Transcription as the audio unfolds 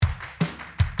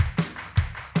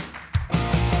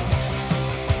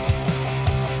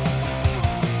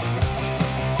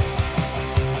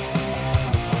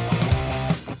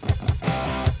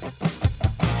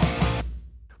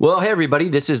Well, hey, everybody.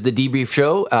 This is the Debrief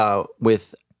Show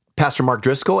with Pastor Mark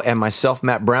Driscoll and myself,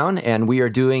 Matt Brown, and we are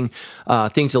doing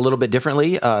things a little bit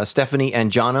differently. Stephanie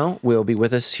and Jono will be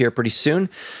with us here pretty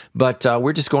soon, but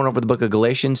we're just going over the book of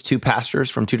Galatians, two pastors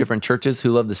from two different churches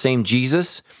who love the same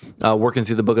Jesus, working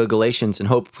through the book of Galatians, and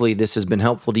hopefully this has been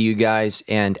helpful to you guys.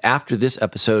 And after this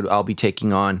episode, I'll be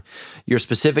taking on your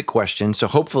specific question, so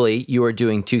hopefully you are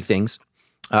doing two things,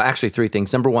 actually three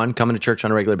things. Number one, coming to church on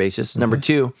a regular basis. Number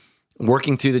two,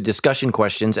 working through the discussion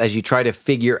questions as you try to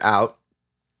figure out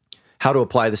how to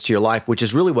apply this to your life, which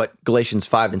is really what Galatians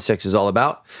 5 and 6 is all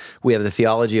about. We have the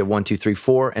theology of 1, 2, 3,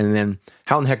 4, and then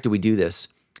how in the heck do we do this?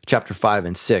 Chapter 5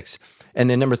 and 6. And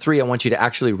then number 3, I want you to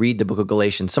actually read the book of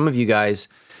Galatians. Some of you guys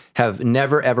have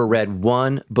never, ever read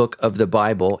one book of the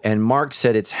Bible, and Mark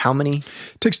said it's how many?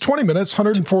 It takes 20 minutes,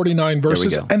 149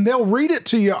 verses, and they'll read it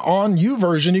to you on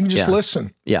YouVersion. You can just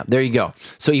listen. Yeah, there you go.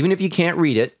 So even if you can't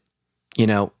read it,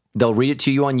 they'll read it to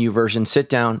you on YouVersion. Sit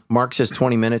down. Mark says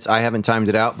 20 minutes. I haven't timed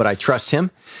it out, but I trust him,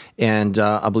 and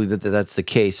I believe that that's the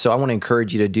case. So I want to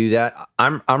encourage you to do that.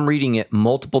 I'm reading it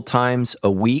multiple times a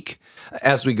week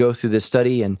as we go through this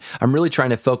study, and I'm really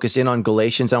trying to focus in on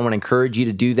Galatians. I want to encourage you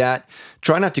to do that.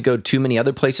 Try not to go too many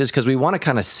other places because we want to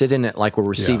kind of sit in it like we're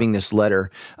receiving this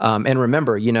letter. And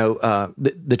remember,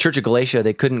 the Church of Galatia,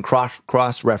 they couldn't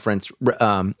cross-reference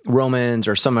Romans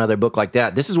or some other book like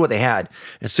that. This is what they had.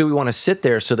 And so we want to sit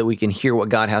there so that we can hear what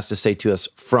God has to say to us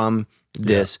from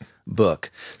this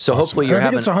book. So hopefully you're having...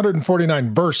 I think it's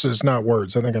 149 verses, not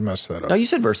words. I think I messed that up. No, you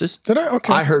said verses. Did I?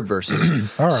 Okay. I heard verses.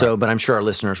 All right. So, but I'm sure our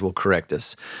listeners will correct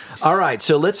us. All right,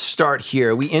 so let's start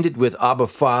here. We ended with Abba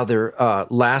Father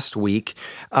last week.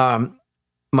 My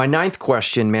ninth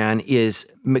question, man, is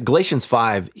Galatians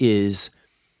 5 is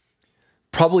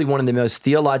probably one of the most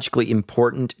theologically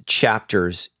important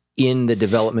chapters in the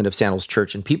development of Sandals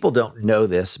Church, and people don't know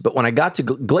this, but when I got to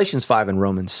Galatians 5 and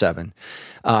Romans 7,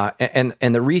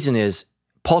 and the reason is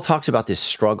Paul talks about this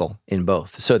struggle in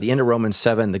both. So at the end of Romans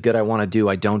 7, the good I want to do,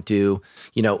 I don't do,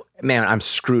 man, I'm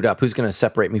screwed up. Who's going to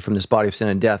separate me from this body of sin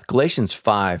and death? Galatians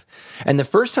 5, and the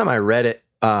first time I read it,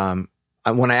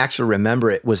 when I actually remember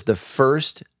it, was the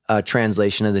first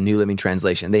translation of the New Living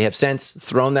Translation. They have since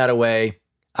thrown that away.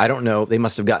 I don't know. They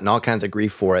must have gotten all kinds of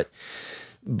grief for it,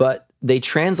 but they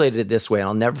translated it this way, and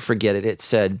I'll never forget it. It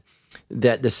said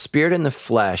that the spirit and the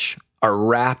flesh are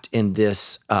wrapped in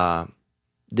this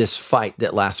this fight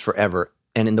that lasts forever.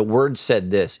 And in the word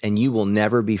said this, and you will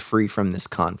never be free from this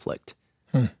conflict.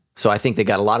 So I think they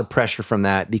got a lot of pressure from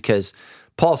that because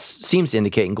Paul seems to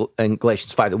indicate in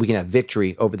Galatians 5 that we can have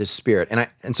victory over this spirit.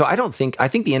 And so I think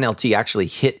the NLT actually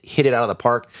hit it out of the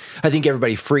park. I think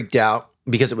everybody freaked out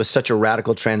because it was such a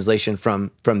radical translation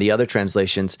from the other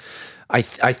translations. I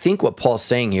think what Paul's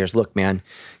saying here is, look, man,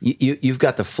 you've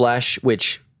got the flesh,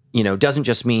 which, doesn't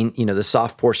just mean, the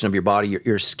soft portion of your body,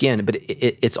 your skin, but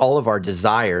it's all of our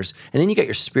desires. And then you got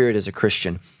your spirit as a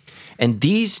Christian. And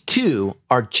these two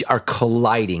are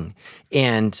colliding,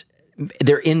 and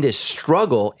they're in this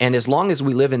struggle. And as long as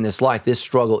we live in this life, this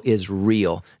struggle is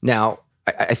real. Now,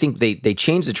 I think they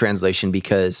changed the translation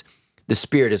because the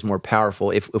Spirit is more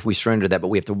powerful if we surrender that, but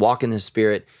we have to walk in the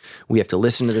Spirit. We have to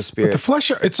listen to the Spirit. But the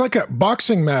flesh, it's like a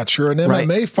boxing match or an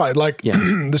MMA fight. Like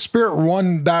the Spirit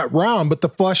won that round, but the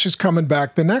flesh is coming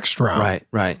back the next round.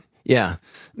 Right. Yeah.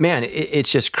 Man,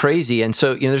 it's just crazy. And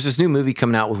so, there's this new movie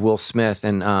coming out with Will Smith,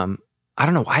 and I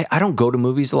don't know, I don't go to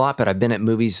movies a lot, but I've been at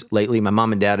movies lately. My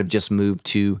mom and dad have just moved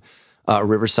to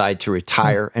Riverside to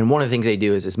retire, and one of the things they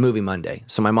do is Movie Monday.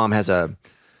 So my mom has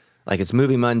it's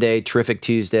Movie Monday, Terrific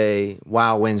Tuesday,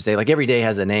 Wow Wednesday. Like every day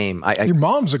has a name. Your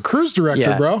mom's a cruise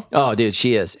director, bro. Oh, dude,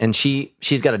 she is. And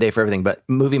she's got a day for everything, but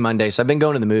Movie Monday. So I've been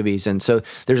going to the movies. And so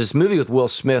there's this movie with Will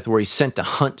Smith where he's sent to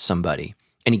hunt somebody,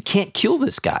 and he can't kill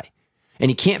this guy, and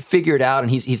he can't figure it out.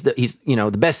 And he's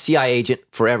the best CIA agent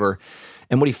forever.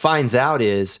 And what he finds out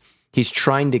is he's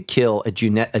trying to kill a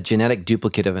genetic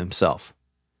duplicate of himself.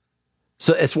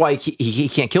 So that's why he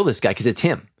can't kill this guy, because it's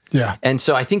him. Yeah. And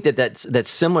so I think that's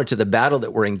similar to the battle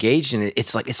that we're engaged in.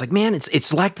 It's like, man,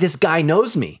 it's like this guy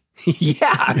knows me.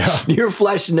 yeah. Your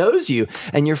flesh knows you,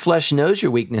 and your flesh knows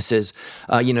your weaknesses.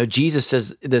 Jesus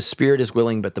says the spirit is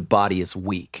willing, but the body is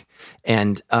weak.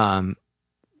 And,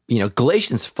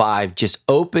 Galatians 5 just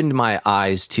opened my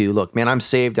eyes to, look, man, I'm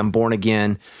saved. I'm born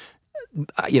again.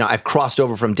 I've crossed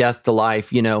over from death to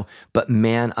life, but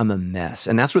man, I'm a mess.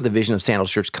 And that's where the vision of Sandals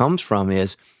Church comes from,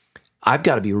 is I've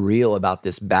got to be real about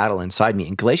this battle inside me.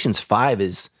 And Galatians 5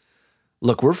 is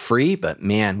look, we're free, but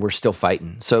man, we're still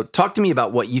fighting. So talk to me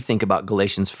about what you think about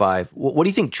Galatians 5. What do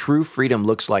you think true freedom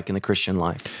looks like in the Christian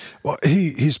life? Well,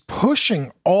 he's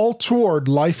pushing all toward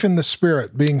life in the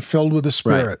Spirit, being filled with the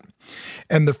Spirit,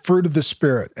 and the fruit of the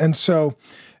Spirit. And so,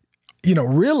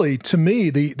 really, to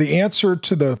me, the answer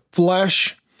to the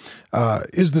flesh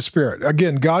is the Spirit.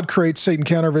 Again, God creates, Satan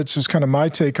counterfeits is kind of my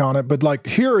take on it. But like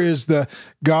here is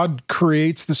God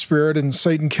creates the Spirit and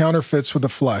Satan counterfeits with the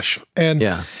flesh. And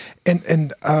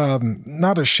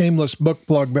not a shameless book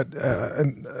plug, but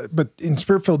in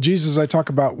Spirit-Filled Jesus, I talk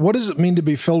about what does it mean to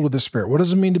be filled with the Spirit? What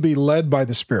does it mean to be led by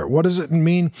the Spirit? What does it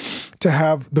mean to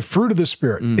have the fruit of the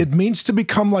Spirit? It means to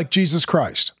become like Jesus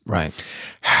Christ. Right.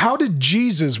 How did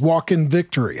Jesus walk in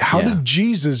victory? How did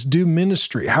Jesus do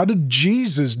ministry? How did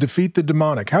Jesus defeat the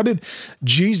demonic? How did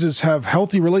Jesus have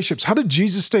healthy relationships? How did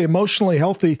Jesus stay emotionally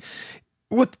healthy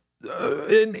with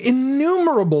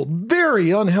innumerable, very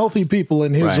unhealthy people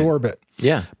in his orbit?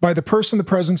 Yeah. By the person, the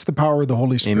presence, the power of the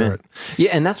Holy Spirit. Amen.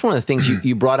 Yeah, and that's one of the things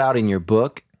you brought out in your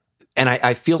book, and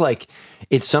I feel like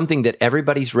it's something that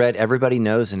everybody's read, everybody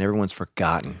knows, and everyone's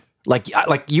forgotten. Like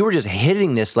you were just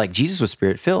hitting this like Jesus was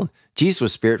Spirit-filled. Jesus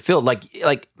was Spirit-filled.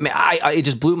 Like man, it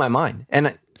just blew my mind,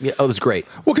 and it was great.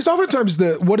 Well, because oftentimes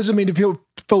what does it mean to feel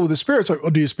filled with the Spirit? It's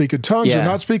like, do you speak in tongues or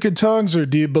not speak in tongues, or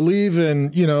do you believe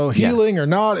in healing or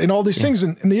not, and all these things?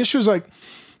 And the issue is like,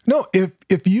 no,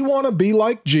 if you want to be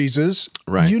like Jesus,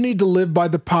 you need to live by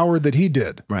the power that he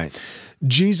did. Right.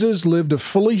 Jesus lived a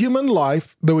fully human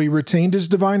life, though he retained his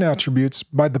divine attributes,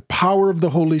 by the power of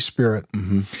the Holy Spirit.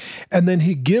 Mm-hmm. And then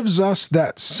he gives us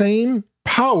that same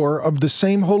power of the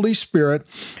same Holy Spirit.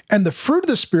 And the fruit of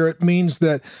the Spirit means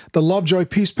that the love, joy,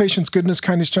 peace, patience, goodness,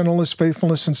 kindness, gentleness,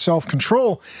 faithfulness, and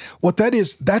self-control, what that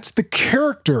is, that's the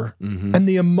character and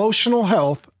the emotional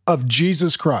health of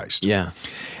Jesus Christ. Yeah.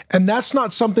 And that's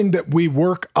not something that we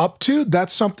work up to.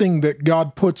 That's something that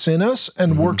God puts in us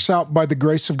and works out by the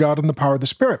grace of God and the power of the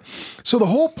Spirit. So the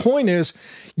whole point is,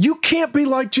 you can't be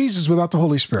like Jesus without the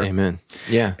Holy Spirit. Amen.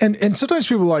 Yeah. And sometimes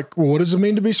people are like, well, what does it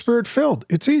mean to be Spirit-filled?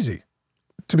 It's easy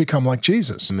to become like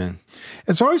Jesus. Amen.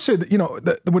 And so I always say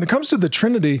that, when it comes to the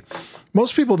Trinity,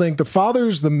 most people think the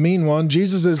Father's the mean one,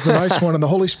 Jesus is the nice one, and the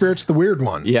Holy Spirit's the weird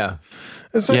one. Yeah.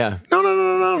 It's like,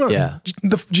 no. Yeah.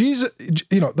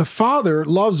 The Father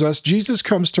loves us. Jesus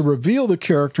comes to reveal the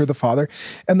character of the Father,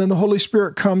 and then the Holy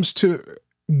Spirit comes to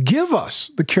give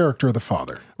us the character of the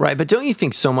Father. Right, but don't you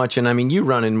think so much, and I mean, you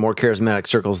run in more charismatic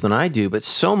circles than I do, but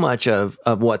so much of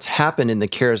what's happened in the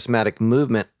charismatic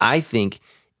movement, I think,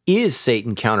 is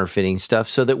Satan counterfeiting stuff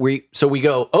so we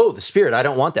go, oh, the Spirit, I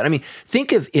don't want that. I mean,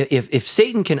 think of if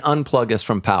Satan can unplug us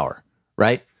from power,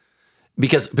 right?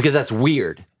 Because that's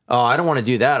weird. Oh, I don't want to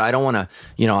do that. I don't want to,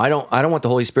 I don't want the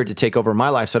Holy Spirit to take over my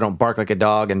life, so I don't bark like a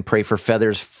dog and pray for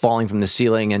feathers falling from the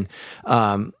ceiling. And,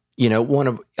 you knew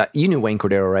Wayne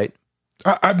Cordero, right?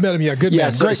 I've met him. Yeah. Good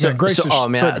man. Great man. Gracious. Oh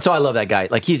man. So I love that guy.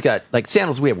 Like he's got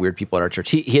sandals. We have weird people at our church.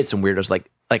 He had some weirdos.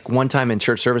 Like one time in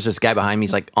church service, this guy behind me,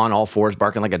 he's like on all fours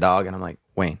barking like a dog. And I'm like,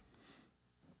 Wayne.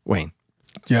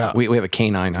 Yeah. We have a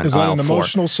canine on Is that aisle an 4.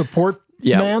 emotional support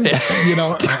man? Yeah.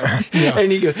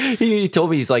 And he told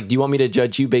me, he's like, do you want me to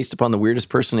judge you based upon the weirdest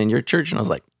person in your church? And I was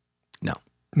like, no.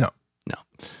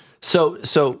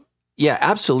 So yeah,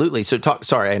 absolutely. So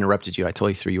sorry, I interrupted you. I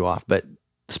totally threw you off, but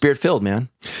Spirit-filled, man.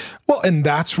 Well, and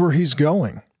that's where he's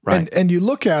going. Right. And you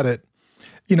look at it,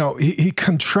 he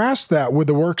contrasts that with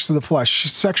the works of the flesh,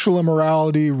 sexual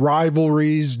immorality,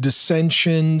 rivalries,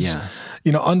 dissensions,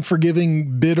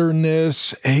 unforgiving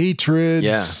bitterness,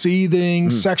 hatred, seething,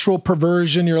 sexual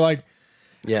perversion. You're like,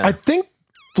 I think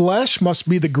flesh must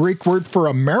be the Greek word for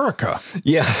America.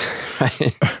 Yeah.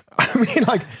 I mean,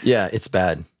 it's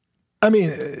bad. I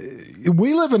mean,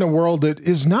 we live in a world that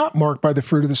is not marked by the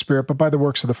fruit of the Spirit, but by the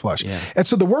works of the flesh. Yeah. And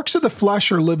so the works of the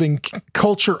flesh are living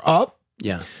culture up.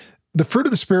 Yeah. The fruit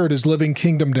of the Spirit is living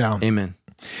kingdom down. Amen.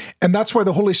 And that's why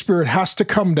the Holy Spirit has to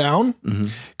come down,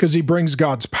 because he brings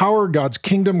God's power, God's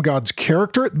kingdom, God's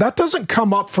character. That doesn't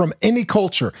come up from any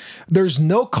culture. There's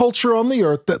no culture on the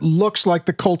earth that looks like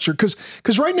the culture.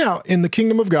 Because right now, in the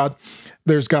kingdom of God,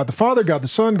 there's God the Father, God the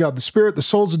Son, God the Spirit, the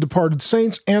souls of departed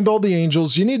saints, and all the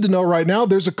angels. You need to know right now,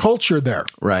 there's a culture there.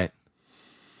 Right.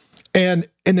 And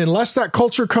unless that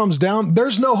culture comes down,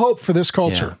 there's no hope for this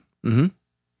culture. Yeah.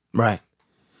 Mm-hmm. Right.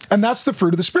 And that's the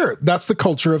fruit of the Spirit. That's the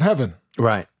culture of heaven.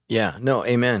 Right. Yeah. No,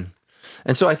 amen.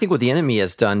 And so I think what the enemy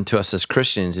has done to us as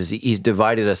Christians is he's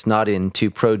divided us not into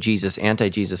pro-Jesus,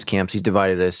 anti-Jesus camps. He's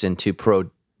divided us into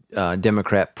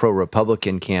pro-Democrat,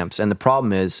 pro-Republican camps. And the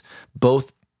problem is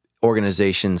both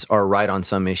organizations are right on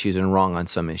some issues and wrong on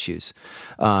some issues.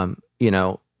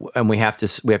 and we have to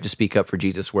speak up for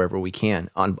Jesus wherever we can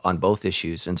on both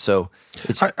issues. And so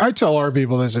I tell our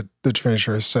people, as the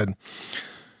finisher has said,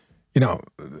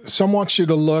 some want you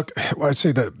to look, I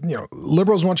say that,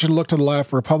 liberals want you to look to the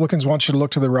left, Republicans want you to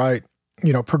look to the right,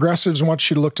 progressives want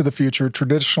you to look to the future,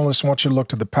 traditionalists want you to look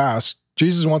to the past.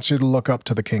 Jesus wants you to look up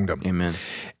to the kingdom. Amen.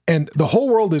 And the whole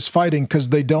world is fighting because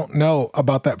they don't know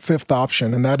about that fifth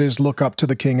option, and that is look up to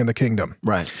the king and the kingdom.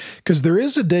 Right. Because there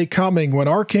is a day coming when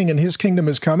our king and his kingdom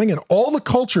is coming, and all the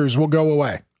cultures will go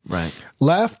away. Right.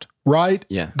 Left, right,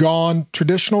 Yeah. gone.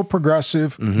 Traditional,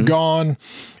 progressive, gone.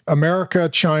 America,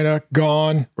 China,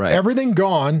 gone. Right. Everything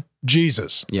gone.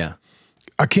 Jesus. Yeah.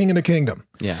 A king and a kingdom.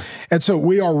 Yeah. And so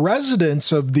we are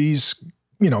residents of these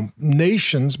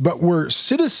nations, but we're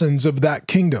citizens of that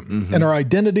kingdom. And our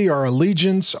identity, our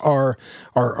allegiance, our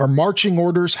marching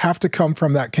orders have to come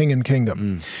from that king and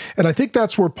kingdom. And I think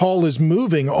that's where Paul is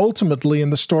moving ultimately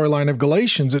in the storyline of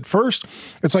Galatians. At first,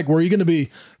 it's like, were you going to be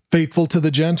faithful to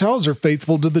the Gentiles or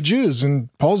faithful to the Jews?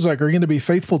 And Paul's like, are you going to be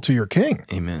faithful to your king?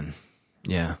 Amen.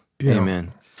 Yeah. You know.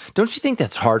 Amen. Don't you think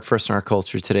that's hard for us in our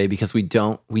culture today because we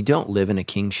don't live in a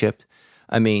kingship?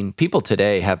 I mean, people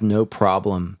today have no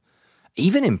problem.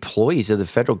 Even employees of the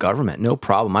federal government, no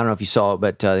problem. I don't know if you saw it,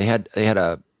 but they had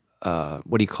a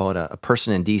what do you call it? A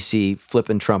person in D.C.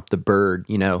 flipping Trump the bird,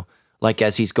 like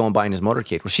as he's going by in his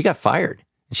motorcade. Well, she got fired,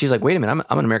 and she's like, "Wait a minute,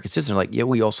 I'm an American citizen." Like, yeah,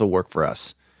 we also work for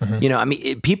us.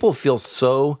 People feel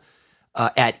so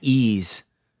at ease,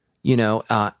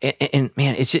 and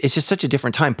man, it's just such a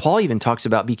different time. Paul even talks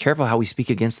about be careful how we speak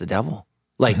against the devil,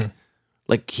 like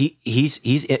he's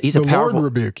The a powerful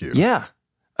Lord rebuke you. Yeah.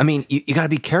 I mean, you got to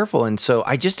be careful. And so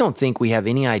I just don't think we have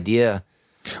any idea.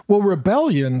 Well,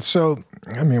 rebellion,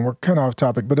 we're kind of off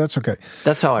topic, but that's okay.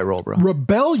 That's how I roll, bro.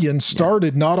 Rebellion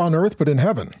started not on earth, but in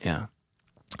heaven. Yeah.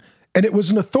 And it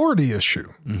was an authority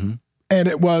issue. And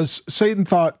it was, Satan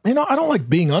thought, I don't like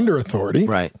being under authority.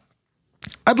 Right.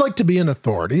 I'd like to be in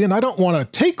authority, and I don't want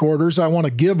to take orders. I want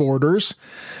to give orders.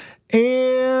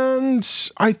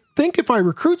 And I think if I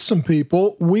recruit some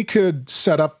people, we could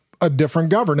set up a different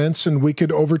governance, and we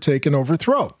could overtake and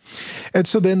overthrow. And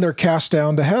so then they're cast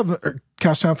down to heaven,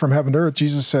 cast down from heaven to earth.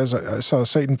 Jesus says, I saw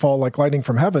Satan fall like lightning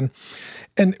from heaven.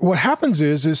 And what happens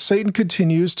is Satan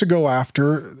continues to go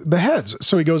after the heads.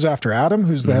 So he goes after Adam,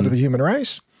 who's the head of the human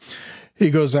race. He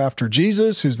goes after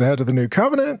Jesus, who's the head of the new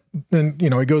covenant. Then, he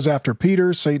goes after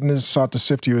Peter. Satan has sought to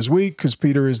sift you as wheat because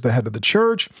Peter is the head of the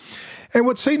church. And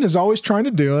what Satan is always trying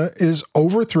to do is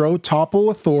overthrow, topple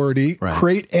authority,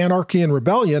 create anarchy and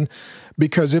rebellion,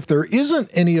 because if there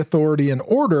isn't any authority and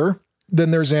order,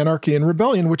 then there's anarchy and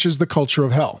rebellion, which is the culture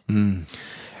of hell.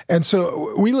 And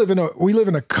so we live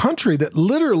in a country that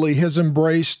literally has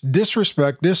embraced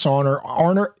disrespect, dishonor,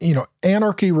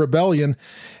 anarchy, rebellion,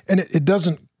 and it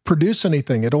doesn't produce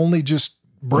anything. It only just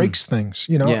breaks things,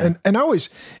 And I always,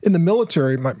 in the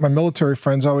military, my military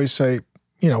friends always say,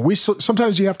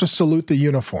 sometimes you have to salute the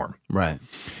uniform. Right.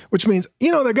 Which means,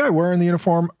 that guy wearing the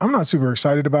uniform, I'm not super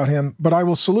excited about him, but I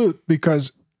will salute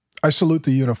because I salute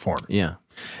the uniform. Yeah.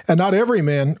 And not every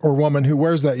man or woman who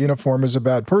wears that uniform is a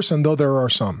bad person, though there are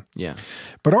some. Yeah.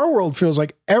 But our world feels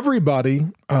like everybody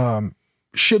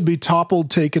should be toppled,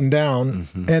 taken down.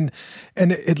 And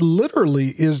it literally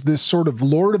is this sort of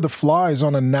Lord of the Flies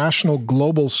on a national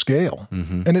global scale.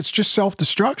 And it's just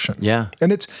self-destruction. Yeah.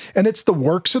 And it's the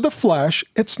works of the flesh.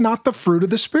 It's not the fruit of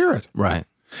the Spirit. Right.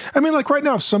 I mean, like right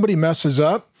now, if somebody messes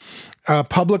up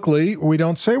publicly, we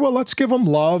don't say, well, let's give them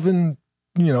love and,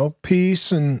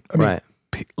 peace. And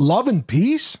love and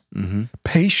peace,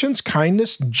 patience,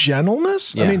 kindness,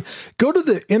 gentleness. Yeah. I mean, go to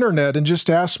the internet and just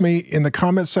ask me in the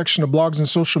comment section of blogs and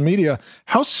social media,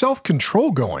 how's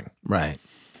self-control going? Right.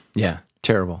 Yeah.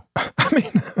 Terrible. I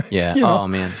mean, yeah. Oh,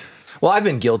 man. Well, I've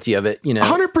been guilty of it,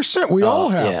 100%. We all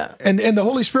have. Yeah. And the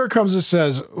Holy Spirit comes and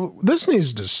says, this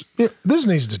needs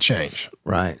to change.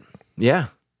 Right. Yeah.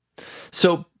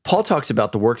 So Paul talks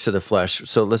about the works of the flesh.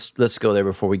 So let's go there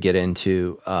before we get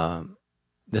into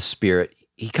the Spirit.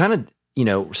 He kind of,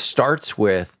 starts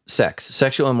with sex,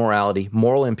 sexual immorality,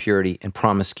 moral impurity, and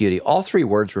promiscuity. All three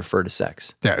words refer to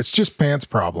sex. Yeah, it's just pants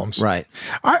problems. Right.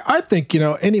 I think,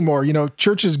 anymore,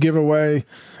 churches give away,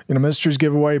 ministries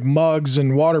give away mugs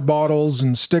and water bottles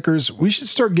and stickers. We should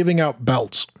start giving out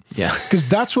belts. Yeah. Because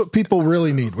that's what people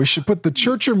really need. We should put the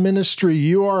church or ministry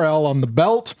URL on the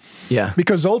belt. Yeah.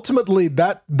 Because ultimately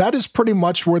that is pretty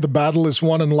much where the battle is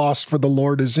won and lost for the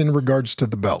Lord, is in regards to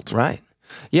the belt. Right.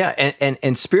 Yeah,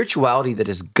 and spirituality that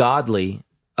is godly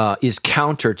is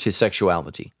counter to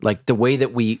sexuality, like the way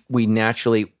that we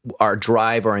naturally, our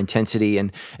drive, our intensity,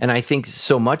 and I think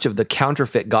so much of the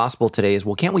counterfeit gospel today is,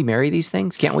 well, can't we marry these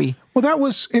things? Can't we? Well, that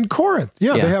was in Corinth.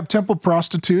 Yeah, Yeah. they have temple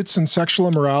prostitutes and sexual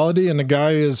immorality, and the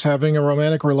guy is having a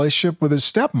romantic relationship with his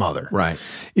stepmother. Right.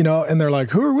 And they're like,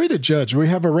 who are we to judge? We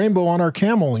have a rainbow on our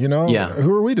camel, Yeah.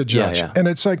 Who are we to judge? Yeah. And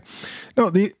it's like, no,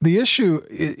 the issue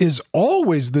is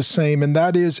always the same, and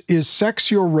that is sex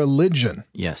your religion?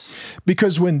 Yes.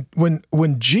 Because when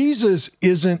Jesus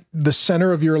isn't the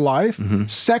center of your life,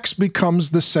 sex becomes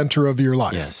the center of your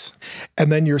life. Yes.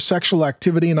 And then your sexual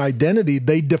activity and identity,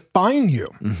 they define you.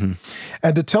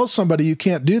 And to tell somebody you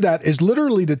can't do that is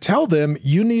literally to tell them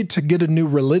you need to get a new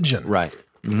religion. Right.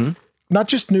 Not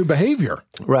just new behavior.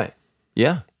 Right.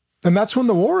 Yeah. And that's when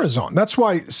the war is on. That's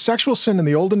why sexual sin in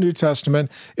the Old and New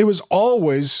Testament, it was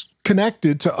always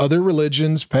connected to other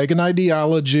religions, pagan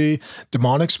ideology,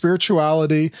 demonic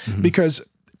spirituality, because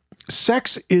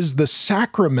sex is the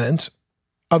sacrament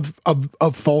of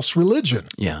false religion.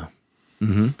 Yeah.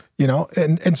 And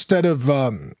instead of,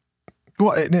 and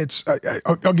it's,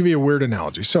 I'll give you a weird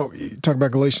analogy. So you talk about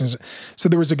Galatians. So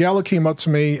there was a gal who came up to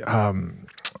me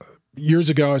years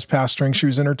ago. I was pastoring. She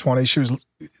was in her 20s.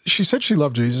 She said she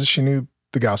loved Jesus. She knew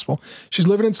the gospel. She's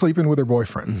living and sleeping with her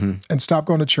boyfriend and stopped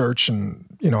going to church and,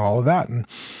 all of that. And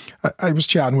I was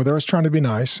chatting with her. I was trying to be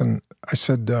nice. And I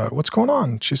said, what's going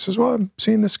on? She says, well, I'm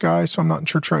seeing this guy, so I'm not in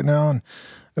church right now. And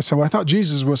I said, well, I thought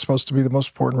Jesus was supposed to be the most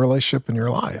important relationship in your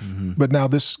life. But now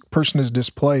this person is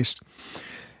displaced.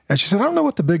 And she said, I don't know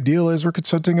what the big deal is. We're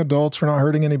consenting adults. We're not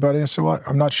hurting anybody. I said, well,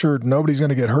 I'm not sure nobody's going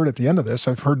to get hurt at the end of this.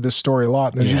 I've heard this story a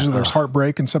lot. And there's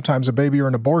heartbreak and sometimes a baby or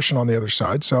an abortion on the other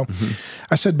side. So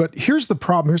I said, but here's the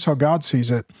problem. Here's how God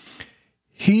sees it.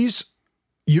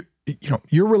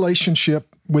 Your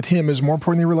relationship with him is more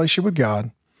important than your relationship with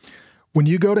God. When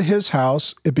you go to his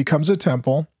house, it becomes a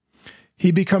temple.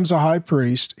 He becomes a high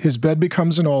priest. His bed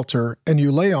becomes an altar, and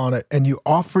you lay on it, and you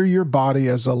offer your body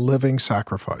as a living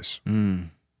sacrifice.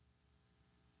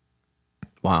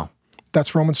 Wow.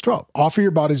 That's Romans 12. Offer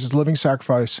your bodies as living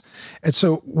sacrifice. And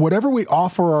so whatever we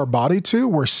offer our body to,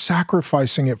 we're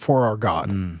sacrificing it for our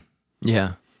God.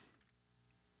 Yeah.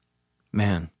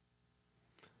 Man.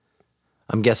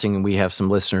 I'm guessing we have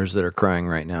some listeners that are crying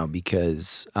right now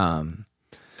because,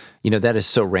 that is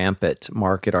so rampant,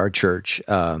 Mark, at our church.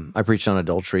 I preached on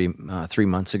adultery 3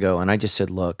 months ago, and I just said,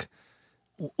 look,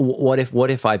 what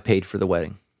if I paid for the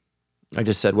wedding? I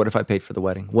just said, what if I paid for the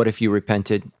wedding? What if you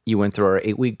repented, you went through our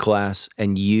 8-week class,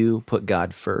 and you put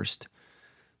God first?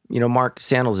 Mark,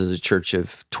 Sandals is a church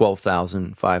of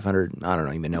 12,500. I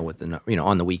don't even know what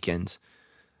on the weekends.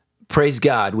 Praise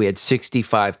God, we had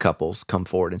 65 couples come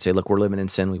forward and say, look, we're living in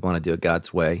sin. We want to do it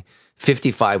God's way.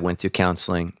 55 went through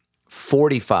counseling.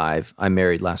 45 I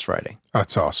married last Friday.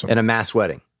 That's awesome. At a mass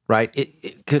wedding. Right?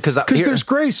 Because there's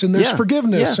grace and there's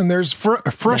forgiveness and there's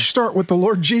a fresh start with the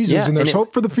Lord Jesus and there's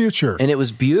hope for the future. And it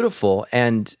was beautiful.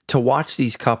 And to watch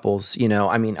these couples,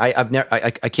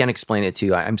 I can't explain it to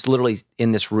you. I'm literally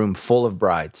in this room full of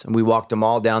brides, and we walked them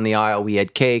all down the aisle. We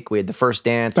had cake. We had the first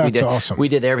dance. That's awesome. We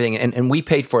did everything, and we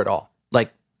paid for it all. They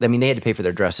had to pay for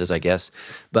their dresses, I guess,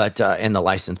 but and the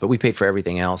license, but we paid for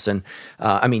everything else. And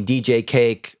DJ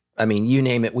cake. You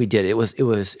name it, we did. It was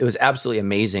absolutely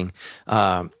amazing.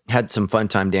 Had some fun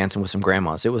time dancing with some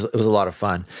grandmas. It was a lot of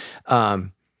fun.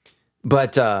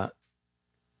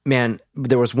 Man,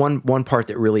 there was one part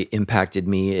that really impacted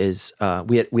me is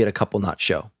we had a couple not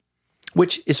show,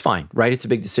 which is fine, right? It's a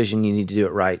big decision. You need to do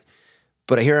it right.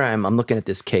 But here I am. I'm looking at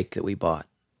this cake that we bought,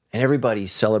 and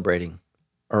everybody's celebrating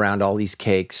around all these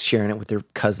cakes, sharing it with their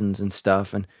cousins and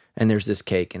stuff. And there's this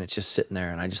cake, and it's just sitting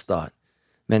there. And I just thought,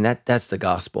 man, that's the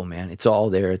gospel, man. It's all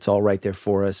there. It's all right there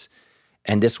for us.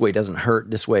 And this way doesn't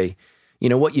hurt. This way,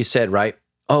 what you said, right?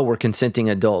 Oh, we're consenting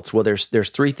adults. Well, there's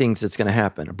 3 things that's going to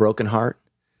happen: a broken heart,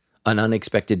 an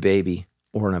unexpected baby,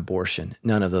 or an abortion.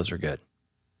 None of those are good.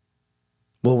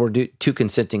 Well, we're 2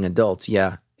 consenting adults,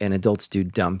 yeah, and adults do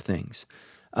dumb things.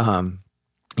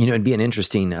 It'd be an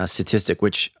interesting statistic,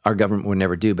 which our government would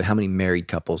never do, but how many married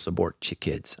couples abort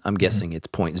kids? I'm guessing it's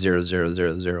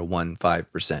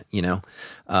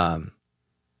 0.00015%,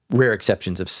 rare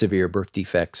exceptions of severe birth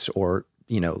defects or,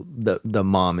 the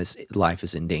mom's life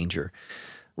is in danger,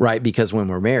 right? Because when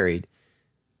we're married,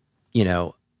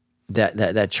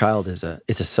 that child it's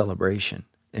a celebration.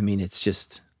 It's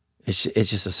just a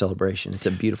celebration. It's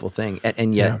a beautiful thing.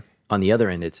 And yet on the other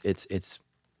end, it's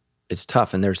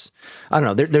tough, and there's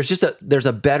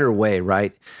a better way,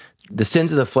 right? The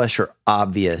sins of the flesh are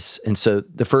obvious, and so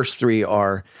the first 3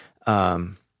 are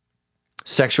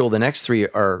sexual. The next 3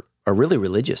 are really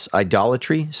religious: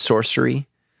 idolatry, sorcery.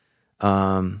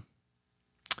 I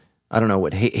don't know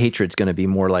what hatred's going to be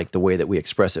more like the way that we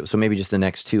express it. So maybe just the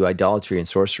next 2: idolatry and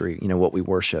sorcery. What we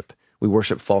worship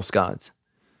false gods.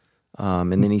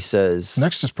 And then he says...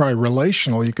 Next is probably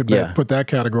relational. You could put that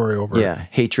category over. Yeah,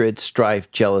 hatred,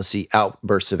 strife, jealousy,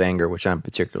 outbursts of anger, which I'm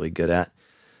particularly good at.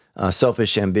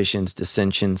 Selfish ambitions,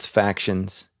 dissensions,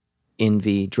 factions,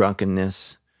 envy,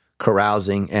 drunkenness,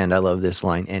 carousing, and I love this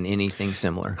line, and anything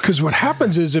similar. Because what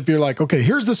happens is if you're like, okay,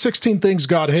 here's the 16 things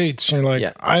God hates, and you're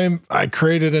like, I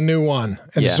created a new one.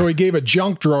 And so he gave a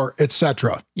junk drawer,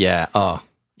 etc. Yeah. Oh,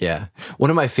 yeah. One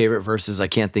of my favorite verses, I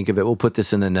can't think of it, we'll put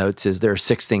this in the notes, is there are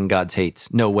 6 things God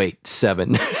hates. No, wait,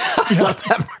 7. I love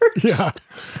that verse. Yeah.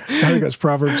 I think that's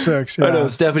Proverbs 6. Yeah. I know,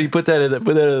 Stephanie, put that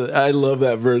in. I love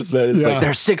that verse, man. It's like, there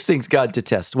are 6 things God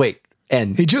detests. Wait.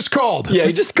 And he just called. Yeah,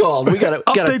 he just called. We got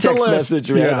a text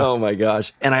message, man. Yeah. Oh my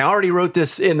gosh. And I already wrote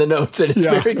this in the notes, and it's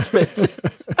very expensive.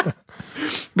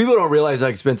 People don't realize how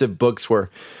expensive books were.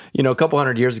 You know, a couple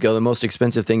hundred years ago, the most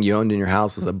expensive thing you owned in your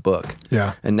house was a book.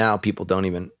 Yeah. And now people don't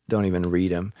even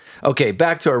read them. Okay,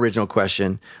 back to our original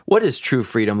question. What does true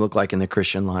freedom look like in the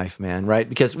Christian life, man? Right?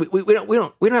 Because we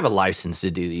don't have a license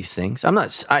to do these things.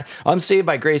 I'm saved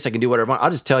by grace. I can do whatever I want.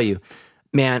 I'll just tell you,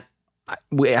 man, I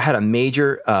had a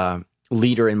major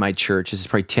leader in my church, this is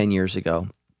probably 10 years ago,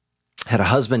 had a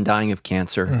husband dying of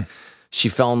cancer. She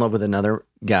fell in love with another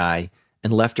guy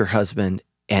and left her husband.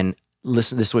 And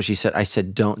listen, this is what she said. I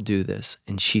said, don't do this.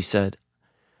 And she said,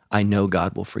 I know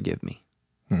God will forgive me.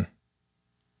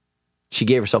 She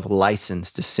gave herself a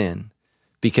license to sin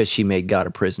because she made God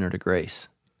a prisoner to grace.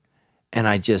 And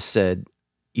I just said,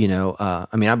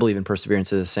 I believe in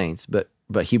perseverance of the saints, but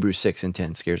Hebrews 6 and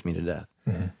 10 scares me to death.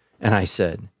 And I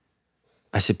said,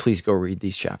 please go read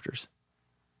these chapters.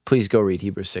 Please go read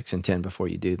Hebrews 6 and 10 before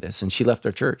you do this. And she left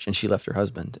our church and she left her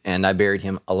husband, and I buried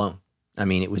him alone. I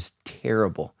mean, it was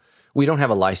terrible. We don't have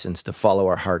a license to follow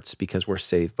our hearts because we're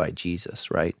saved by Jesus,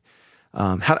 right?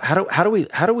 How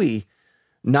do we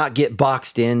not get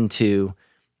boxed into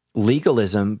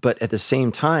legalism, but at the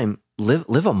same time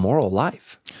live a moral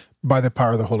life? By the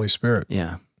power of the Holy Spirit.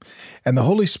 Yeah. And the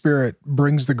Holy Spirit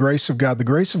brings the grace of God. The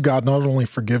grace of God not only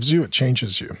forgives you, it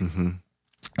changes you.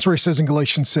 That's where he says in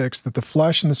Galatians 6 that the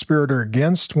flesh and the spirit are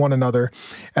against one another,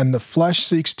 and the flesh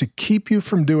seeks to keep you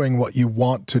from doing what you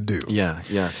want to do. Yeah,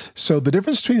 yes. So the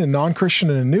difference between a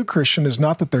non-Christian and a new Christian is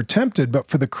not that they're tempted, but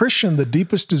for the Christian, the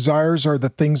deepest desires are the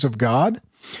things of God,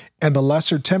 and the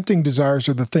lesser tempting desires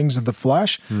are the things of the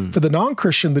flesh. For the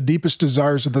non-Christian, the deepest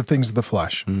desires are the things of the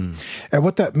flesh. And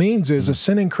what that means is a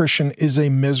sinning Christian is a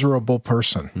miserable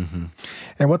person.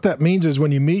 And what that means is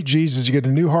when you meet Jesus, you get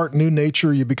a new heart, new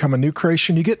nature, you become a new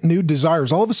creation, you get new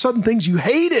desires. All of a sudden, things you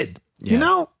hated,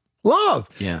 love.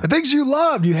 The things you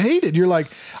loved, you hated. You're like,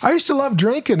 I used to love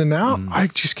drinking, and now I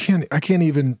just can't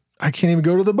even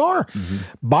go to the bar.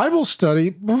 Bible study,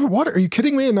 what, are you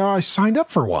kidding me? And now I signed up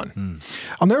for one.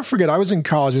 I'll never forget, I was in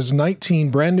college, I was 19,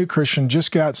 brand new Christian,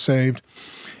 just got saved.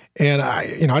 And I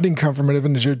didn't come from an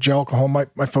evangelical home.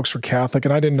 My folks were Catholic,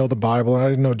 and I didn't know the Bible, and I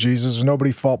didn't know Jesus. It was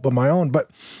nobody's fault but my own. But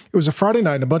it was a Friday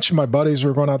night, and a bunch of my buddies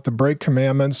were going out to break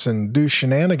commandments and do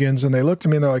shenanigans, and they looked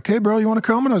at me, and they're like, hey, bro, you want to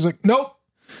come? And I was like, nope.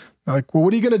 They're like, well,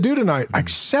 what are you going to do tonight? I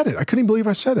said it. I couldn't even believe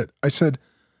I said it. I said,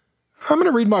 I'm going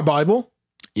to read my Bible.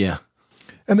 Yeah.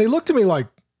 And they looked at me like,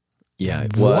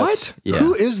 what? Yeah.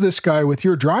 Who is this guy with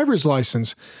your driver's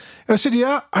license? And I said,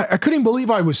 I couldn't even believe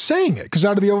I was saying it, because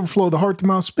out of the overflow of the heart, the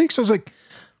mouth speaks. I was like,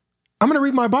 I'm going to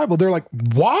read my Bible. They're like,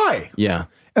 why? Yeah.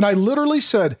 And I literally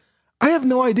said, I have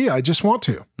no idea. I just want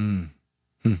to.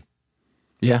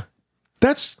 Yeah.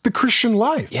 That's the Christian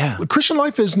life. Yeah. The Christian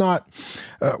life is not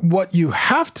what you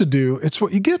have to do. It's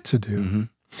what you get to do.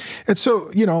 And so,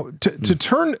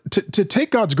 to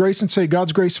take God's grace and say,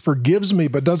 God's grace forgives me,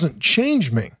 but doesn't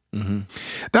change me.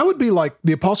 That would be like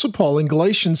the Apostle Paul in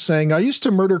Galatians saying, I used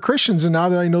to murder Christians, and now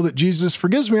that I know that Jesus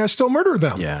forgives me, I still murder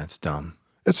them. Yeah, it's dumb.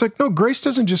 It's like, no, grace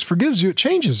doesn't just forgives you, it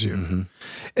changes you.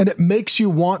 And it makes you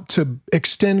want to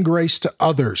extend grace to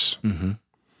others.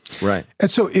 Right. And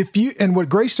so and what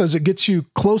grace does, it gets you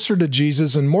closer to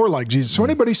Jesus and more like Jesus. So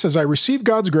anybody says, I receive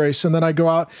God's grace, and then I go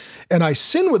out and I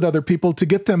sin with other people to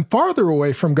get them farther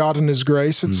away from God and his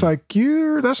grace, it's like,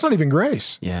 that's not even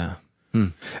grace. Yeah.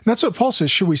 And that's what Paul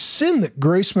says. Should we sin that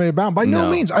grace may abound? By no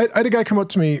means. I had a guy come up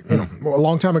to me a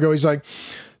long time ago. He's like,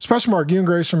 Pastor Mark, you and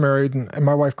Grace are married, and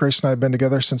my wife Grace and I have been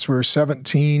together since we were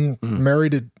 17,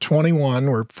 married at 21.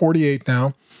 We're 48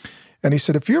 now. And he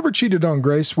said, if you ever cheated on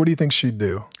Grace, what do you think she'd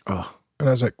do? Oh. And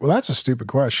I was like, well, that's a stupid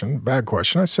question, bad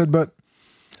question. I said, but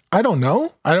I don't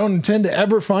know. I don't intend to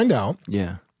ever find out.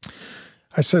 Yeah.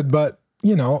 I said, but,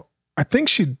 I think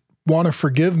she'd want to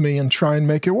forgive me and try and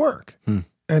make it work.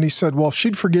 And he said, well, if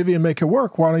she'd forgive you and make it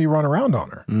work, why don't you run around on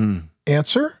her?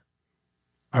 Answer,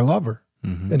 I love her,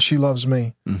 and she loves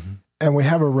me. And we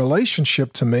have a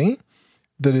relationship, to me,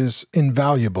 that is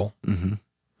invaluable.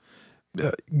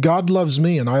 God loves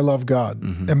me and I love God,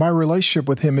 and my relationship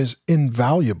with him is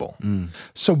invaluable.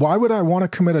 So why would I want to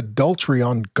commit adultery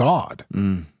on God?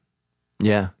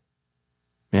 Yeah.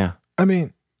 Yeah. I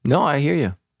mean, no, I hear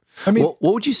you. I mean, what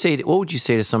would you say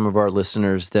to some of our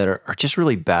listeners that are just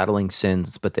really battling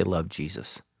sins, but they love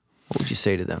Jesus? What would you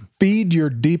say to them? feed your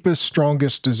deepest,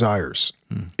 strongest desires.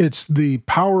 It's the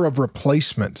power of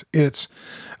replacement. It's,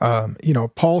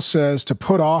 Paul says to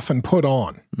put off and put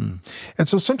on. And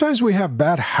so sometimes we have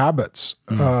bad habits.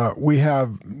 We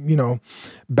have,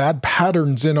 bad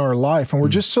patterns in our life. And we're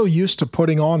just so used to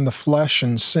putting on the flesh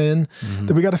and sin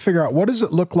that we got to figure out, what does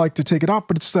it look like to take it off?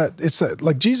 But it's that,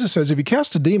 like Jesus says, if you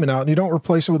cast a demon out and you don't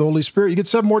replace it with the Holy Spirit, you get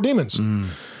 7 more demons.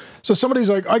 So somebody's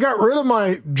like, I got rid of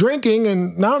my drinking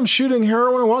and now I'm shooting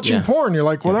heroin and watching porn. You're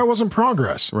like, well, that wasn't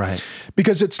progress. Right.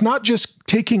 Because it's not just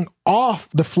taking off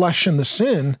the flesh and the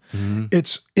sin,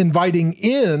 it's inviting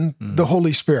in the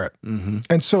Holy Spirit.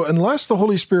 And so unless the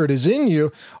Holy Spirit is in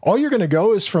you, all you're going to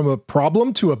go is from a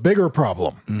problem to a bigger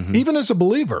problem, even as a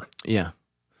believer. Yeah.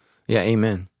 Yeah.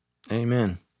 Amen.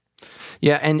 Amen.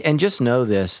 Yeah, and just know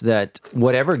this, that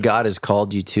whatever God has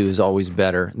called you to is always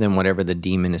better than whatever the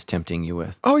demon is tempting you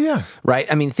with. Oh, yeah. Right?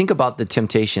 I mean, think about the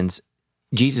temptations.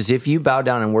 Jesus, if you bow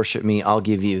down and worship me, I'll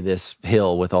give you this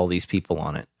hill with all these people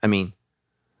on it. I mean,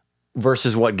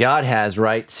 versus what God has,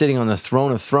 right? Sitting on the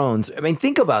throne of thrones. I mean,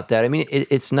 think about that. I mean,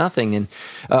 it's nothing. And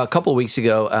a couple of weeks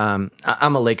ago,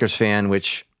 I'm a Lakers fan,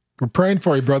 which... We're praying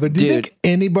for you, brother. Do you think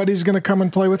anybody's going to come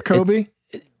and play with Kobe?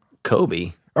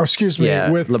 Kobe? Or excuse me,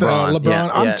 with LeBron. Yeah,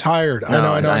 I'm tired.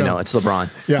 I know. It's LeBron.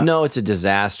 Yeah. No, it's a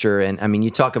disaster. And I mean, you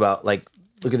talk about, like,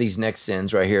 look at these next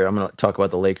sins right here. I'm going to talk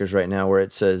about the Lakers right now, where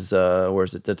it says, where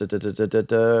is it?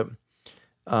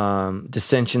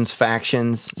 Dissensions,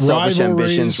 factions, selfish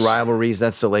ambitions, rivalries.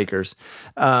 That's the Lakers.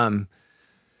 I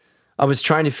was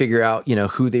trying to figure out,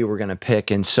 who they were going to pick.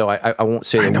 And so I won't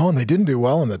say. I know, and they didn't do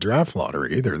well in the draft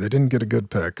lottery either. They didn't get a good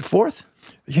pick. 4th?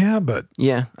 Yeah, but...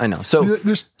 Yeah, I know. So I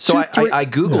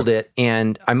Googled it,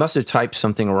 and I must have typed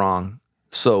something wrong.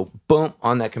 So, boom,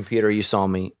 on that computer, you saw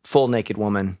me, full naked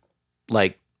woman,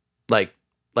 like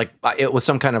it was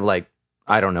some kind of, like,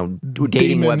 I don't know,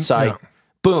 dating website. Yeah.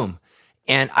 Boom.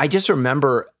 And I just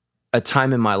remember a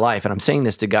time in my life, and I'm saying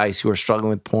this to guys who are struggling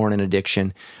with porn and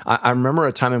addiction. I remember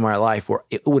a time in my life where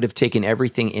it would have taken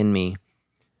everything in me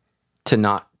to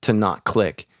not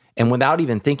click. And without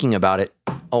even thinking about it,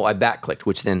 I backclicked,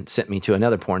 which then sent me to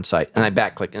another porn site, and I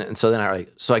backclicked. And so then I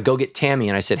go get Tammy,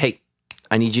 and I said, hey,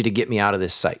 I need you to get me out of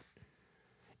this site.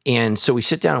 And so we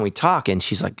sit down and we talk, and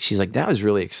she's like, that was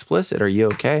really explicit. Are you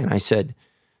okay? And I said,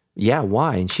 yeah,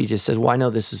 why? And she just said, well, I know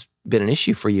this has been an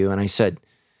issue for you. And I said,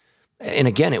 and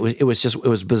again, it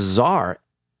was bizarre.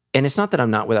 And it's not that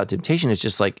I'm not without temptation. It's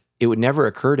just like, it would never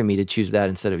occur to me to choose that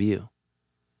instead of you.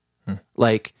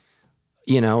 Like,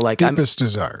 deepest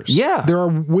desires. Yeah. There are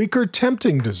weaker,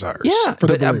 tempting desires. Yeah.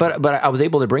 But I was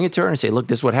able to bring it to her and say, look,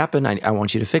 this is what happened. I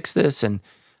want you to fix this. And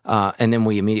then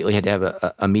we immediately had to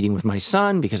have a meeting with my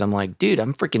son, because I'm like, dude,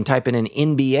 I'm freaking typing in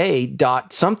NBA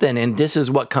dot something, and this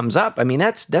is what comes up. I mean,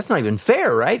 that's not even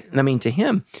fair, right? I mean, to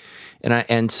him.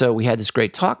 And so we had this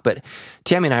great talk, but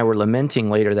Tammy and I were lamenting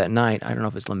later that night. I don't know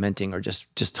if it's lamenting or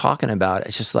just talking about it.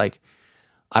 It's just like,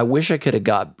 I wish I could have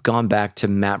gone back to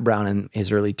Matt Brown in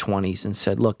his early 20s and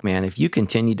said, look, man, if you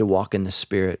continue to walk in the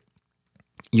Spirit,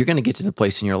 you're going to get to the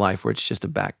place in your life where it's just a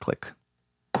back click.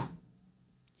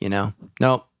 No.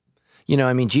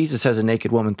 I mean, Jesus has a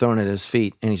naked woman thrown at his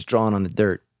feet, and he's drawing on the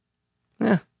dirt.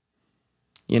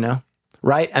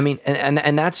 Right? I mean,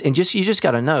 and you just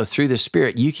got to know, through the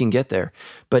Spirit, you can get there.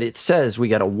 But it says we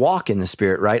got to walk in the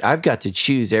Spirit, right? I've got to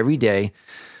choose every day,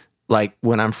 like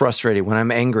when I'm frustrated, when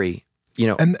I'm angry,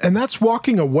 And that's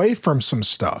walking away from some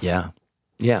stuff. Yeah.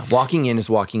 Yeah. Walking in is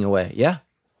walking away. Yeah.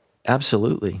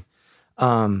 Absolutely.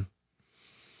 Man,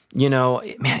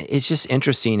 it's just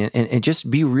interesting, and just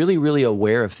be really, really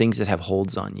aware of things that have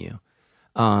holds on you.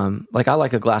 Like, I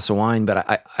like a glass of wine,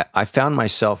 but I found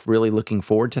myself really looking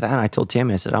forward to that. And I told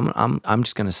Tammy, I said, I'm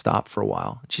just going to stop for a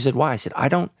while. She said, why? I said, I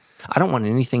don't want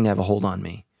anything to have a hold on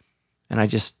me. And I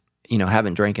just,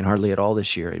 haven't drank hardly at all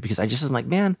this year, because I just am like,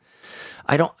 man,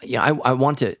 I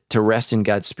want to rest in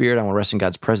God's Spirit. I want to rest in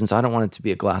God's presence. I don't want it to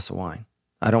be a glass of wine.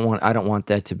 I don't want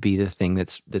that to be the thing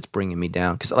that's bringing me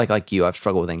down. Because like you, I've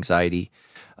struggled with anxiety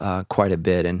quite a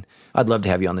bit, and I'd love to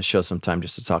have you on the show sometime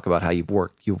just to talk about how you've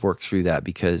worked through that,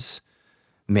 because,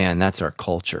 man, that's our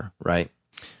culture, right?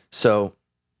 So,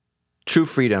 true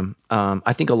freedom.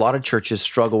 I think a lot of churches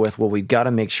struggle with, well, we've got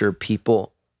to make sure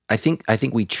people. I think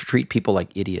we treat people like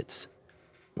idiots.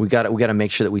 We got to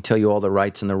make sure that we tell you all the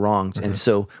rights and the wrongs. And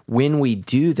so when we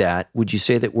do that, would you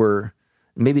say that we're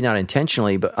maybe not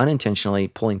intentionally, but unintentionally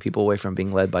pulling people away from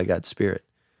being led by God's Spirit?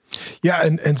 Yeah,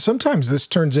 and sometimes this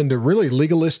turns into really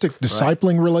legalistic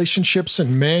discipling relationships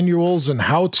and manuals and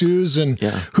how-tos and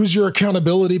who's your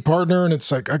accountability partner. And it's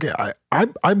like, okay,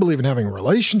 I believe in having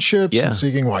relationships and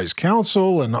seeking wise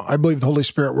counsel, and I believe the Holy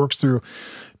Spirit works through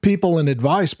people and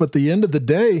advice. But at the end of the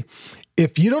day,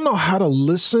 if you don't know how to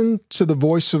listen to the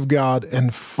voice of God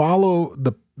and follow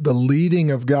the leading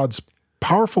of God's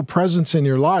powerful presence in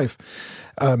your life,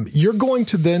 you're going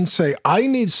to then say, I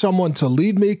need someone to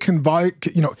lead me, I'll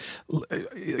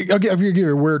give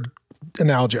you a weird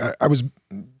analogy. I was,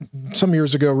 some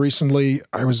years ago recently,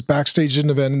 I was backstage at an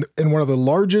event, and one of the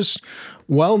largest,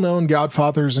 well-known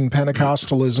godfathers in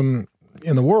Pentecostalism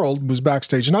in the world was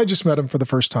backstage, and I just met him for the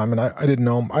first time, and I didn't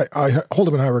know him. I hold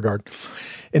him in high regard.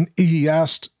 And he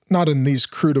asked, not in these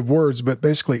crude of words, but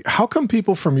basically, how come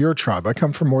people from your tribe, I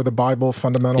come from more the Bible,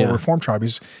 fundamental Reform tribe,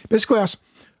 he's basically asked,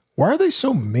 why are they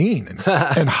so mean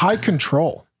and high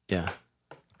control? Yeah.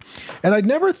 And I'd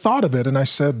never thought of it. And I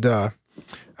said,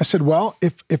 well,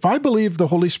 if I believe the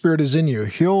Holy Spirit is in you,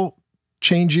 he'll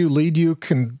change you, lead you,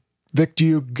 convict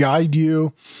you, guide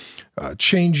you,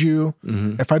 change you.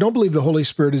 If I don't believe the Holy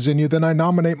Spirit is in you, then I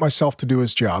nominate myself to do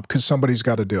his job because somebody's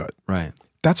got to do it. Right.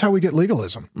 That's how we get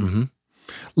legalism.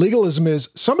 Legalism is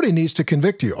somebody needs to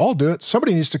convict you. I'll do it.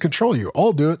 Somebody needs to control you.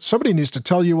 I'll do it. Somebody needs to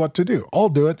tell you what to do. I'll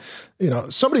do it.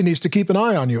 Somebody needs to keep an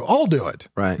eye on you. I'll do it.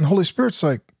 Right. And the Holy Spirit's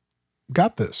like,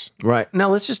 got this. Right. Now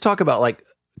let's just talk about, like,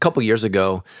 a couple years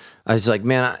ago, I was like,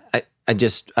 man, I've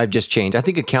just changed. I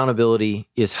think accountability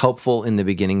is helpful in the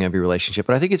beginning of your relationship,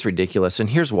 but I think it's ridiculous. And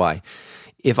here's why.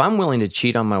 If I'm willing to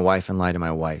cheat on my wife and lie to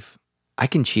my wife, I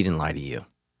can cheat and lie to you.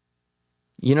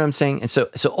 You know what I'm saying? And so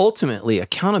ultimately,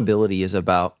 accountability is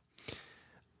about,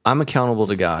 I'm accountable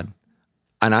to God,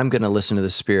 and I'm going to listen to the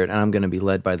Spirit, and I'm going to be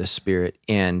led by the Spirit.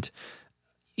 And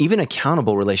even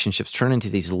accountable relationships turn into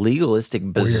these legalistic,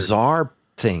 bizarre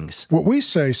things. What we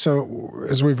say, so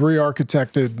as we've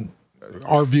re-architected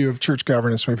our view of church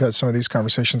governance, we've had some of these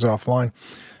conversations offline.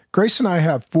 Grace and I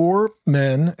have 4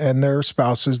 men and their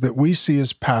spouses that we see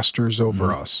as pastors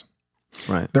over us.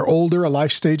 Right. They're older, a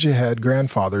life stage ahead,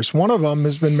 grandfathers. One of them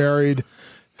has been married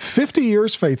 50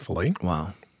 years faithfully.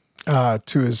 Wow.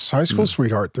 To his high school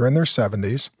sweetheart. They're in their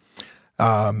 70s.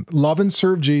 Love and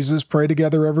serve Jesus, pray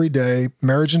together every day,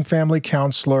 marriage and family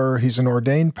counselor. He's an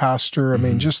ordained pastor. I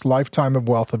mean, just lifetime of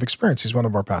wealth of experience. He's one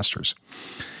of our pastors.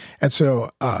 And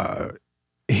so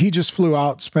he just flew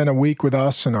out, spent a week with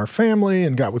us and our family,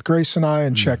 and got with Grace and I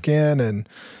and check in and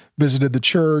visited the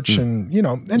church and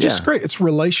just great. It's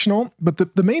relational. But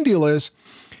the main deal is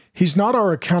he's not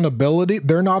our accountability.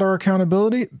 They're not our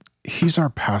accountability. He's our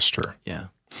pastor. Yeah.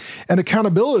 And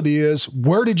accountability is,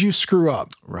 where did you screw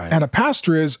up? Right. And a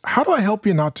pastor is, how do I help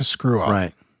you not to screw up?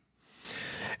 Right.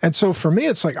 And so for me,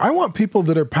 it's like, I want people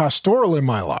that are pastoral in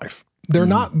my life. They're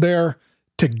not there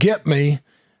to get me.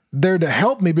 They're to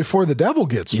help me before the devil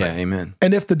gets me. Yeah, amen.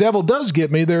 And if the devil does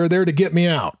get me, they're there to get me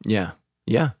out. Yeah.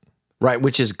 Yeah. Right,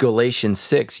 which is Galatians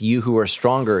 6, you who are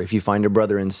stronger, if you find a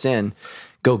brother in sin,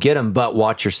 go get him, but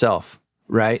watch yourself,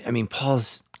 right? I mean,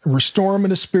 Paul's... Restore him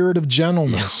in a spirit of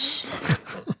gentleness.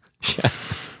 Yeah.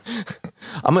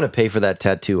 I'm going to pay for that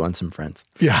tattoo on some friends.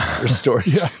 Yeah. Restore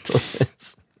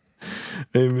gentleness.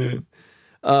 Amen.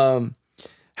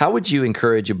 How would you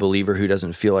encourage a believer who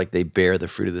doesn't feel like they bear the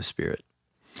fruit of the Spirit?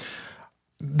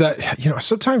 That,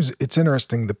 sometimes it's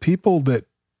interesting. The people that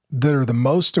are the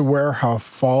most aware how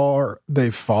far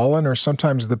they've fallen are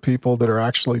sometimes the people that are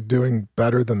actually doing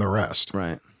better than the rest.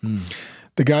 Right.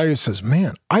 The guy who says,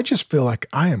 man, I just feel like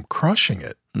I am crushing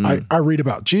it. I read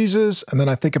about Jesus, and then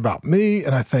I think about me,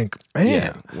 and I think,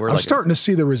 man, I'm starting to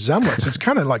see the resemblance. It's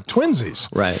kind of like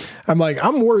twinsies. Right. I'm like,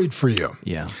 I'm worried for you.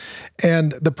 Yeah.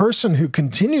 And the person who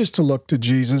continues to look to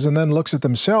Jesus and then looks at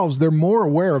themselves, they're more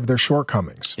aware of their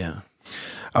shortcomings. Yeah.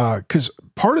 Because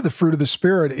part of the fruit of the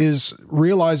Spirit is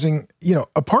realizing,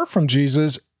 apart from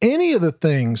Jesus, any of the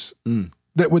things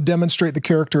that would demonstrate the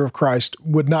character of Christ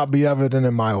would not be evident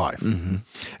in my life. And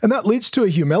that leads to a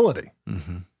humility,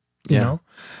 you know?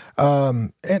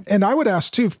 And I would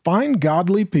ask too, find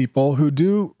godly people who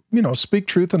do, speak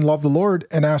truth and love the Lord,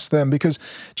 and ask them, because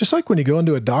just like when you go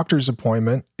into a doctor's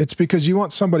appointment, it's because you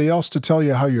want somebody else to tell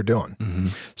you how you're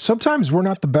doing. Sometimes we're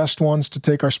not the best ones to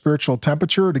take our spiritual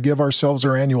temperature or to give ourselves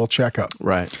our annual checkup.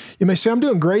 Right. You may say, I'm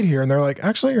doing great here. And they're like,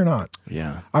 actually, you're not.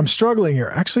 Yeah. I'm struggling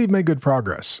here. Actually, you've made good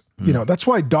progress. That's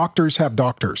why doctors have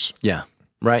doctors. Yeah.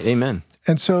 Right. Amen.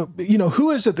 And so, who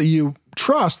is it that you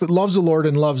trust that loves the Lord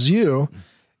and loves you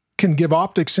can give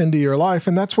optics into your life.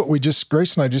 And that's what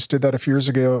Grace and I just did that a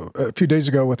few days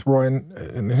ago with Roy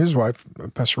and his wife,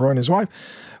 Pastor Roy and his wife.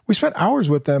 We spent hours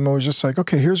with them and was just like,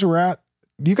 okay, here's where we're at.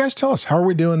 You guys tell us, how are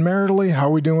we doing maritally? How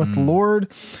are we doing with the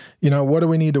Lord? What do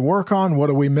we need to work on? What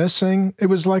are we missing? It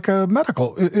was like a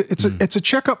medical, it's a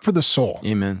checkup for the soul.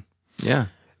 Amen. Yeah.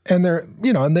 And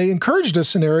and they encouraged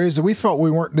us in areas that we felt we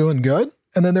weren't doing good.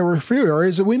 And then there were a few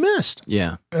areas that we missed.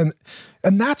 Yeah. And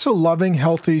that's a loving,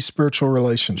 healthy spiritual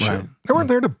relationship. Right. They weren't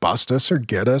there to bust us or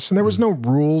get us. And there was no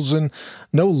rules and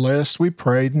no list. We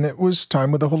prayed, and it was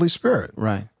time with the Holy Spirit.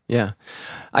 Right. Yeah.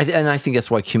 I think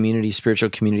that's why spiritual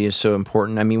community is so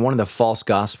important. I mean, one of the false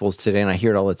gospels today, and I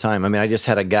hear it all the time. I mean, I just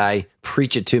had a guy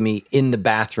preach it to me in the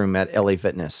bathroom at LA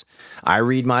Fitness. I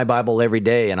read my Bible every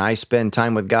day, and I spend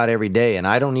time with God every day, and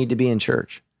I don't need to be in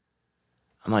church.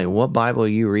 I'm like, what Bible are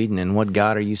you reading, and what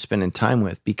God are you spending time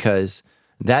with? Because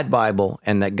that Bible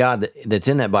and that God that's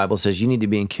in that Bible says you need to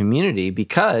be in community,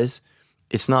 because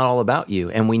it's not all about you,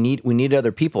 and we need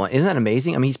other people. Isn't that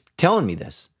amazing? I mean, he's telling me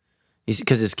this.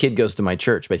 Because his kid goes to my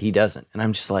church, but he doesn't, and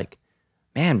I'm just like,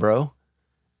 man, bro,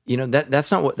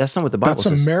 that's not what the Bible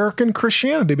says. That's American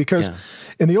Christianity, because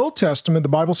in the Old Testament, the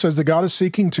Bible says that God is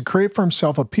seeking to create for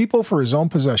himself a people for his own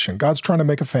possession. God's trying to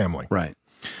make a family. Right.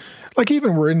 Like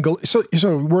even we're in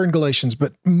Galatians,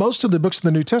 but most of the books of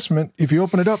the New Testament, if you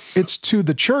open it up, it's to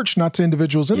the church, not to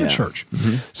individuals in the church.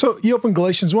 Mm-hmm. So you open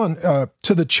Galatians 1,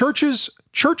 to the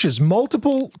churches,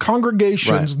 multiple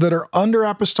congregations that are under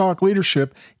apostolic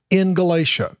leadership in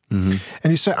Galatia. Mm-hmm.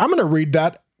 And you say, I'm going to read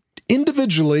that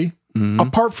individually,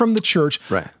 apart from the church.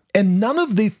 Right. And none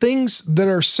of the things that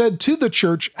are said to the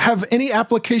church have any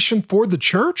application for the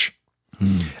church.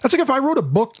 That's like if I wrote a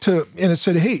book and it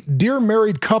said, hey, dear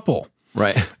married couple.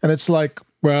 Right. And it's like,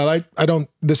 well, I don't,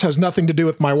 this has nothing to do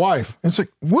with my wife. And it's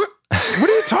like, what are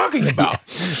you talking about?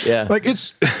 Yeah. Like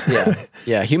it's.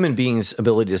 Yeah. Human beings'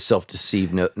 ability to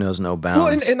self-deceive knows no bounds.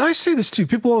 Well, and I say this to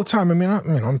people all the time. I mean,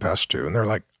 I'm pastor too. And they're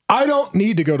like, I don't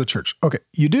need to go to church. Okay,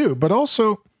 you do. But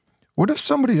also, what if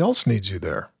somebody else needs you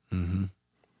there? Mm-hmm.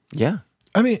 Yeah.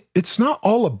 I mean, it's not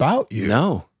all about you.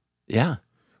 No. Yeah.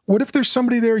 What if there's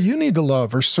somebody there you need to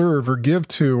love or serve or give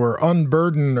to or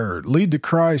unburden or lead to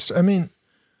Christ? I mean,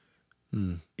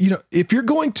 if you're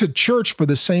going to church for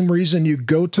the same reason you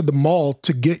go to the mall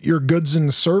to get your goods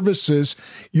and services,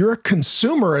 you're a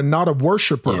consumer and not a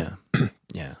worshiper. Yeah.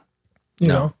 Yeah. You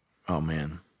know? Oh,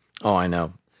 man. Oh, I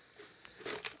know.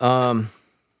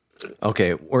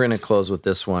 Okay, we're going to close with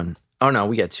this one. Oh, no,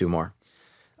 we got two more.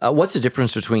 What's the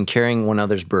difference between carrying one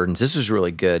another's burdens? This is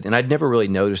really good, and I'd never really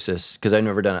noticed this because I've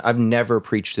never done it. I've never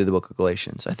preached through the book of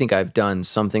Galatians. I think I've done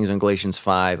some things in Galatians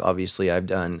 5. Obviously, I've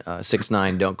done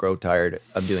 6-9, don't grow tired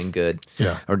of doing good,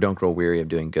 or don't grow weary of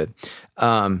doing good.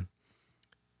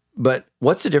 But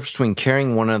what's the difference between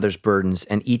carrying one another's burdens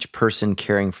and each person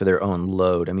caring for their own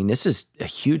load? I mean, this is a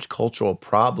huge cultural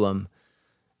problem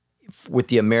with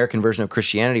the American version of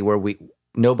Christianity, where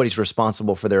nobody's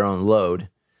responsible for their own load.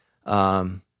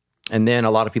 And then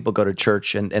a lot of people go to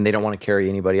church and they don't want to carry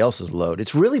anybody else's load.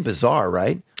 It's really bizarre,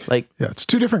 right? It's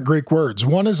two different Greek words.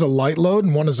 One is a light load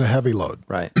and one is a heavy load.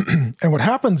 Right. And what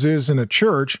happens is in a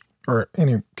church or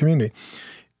any community,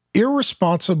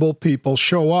 irresponsible people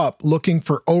show up looking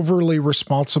for overly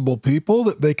responsible people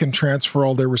that they can transfer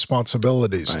all their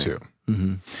responsibilities to.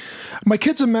 Mm-hmm. My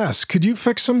kid's a mess. Could you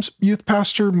fix him, youth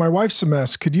pastor? My wife's a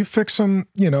mess. Could you fix him,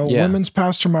 women's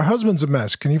pastor? My husband's a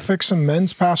mess. Can you fix him,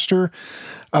 men's pastor?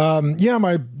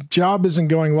 My job isn't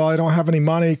going well. I don't have any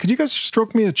money. Could you guys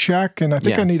stroke me a check? And I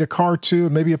think I need a car too,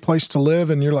 and maybe a place to live.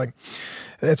 And you're like,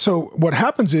 and so what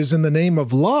happens is in the name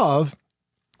of love,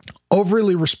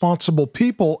 overly responsible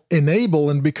people enable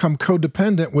and become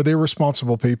codependent with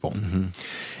irresponsible people. Mm-hmm.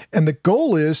 And the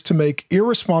goal is to make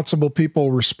irresponsible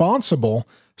people responsible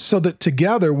so that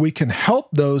together we can help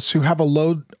those who have a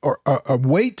load or a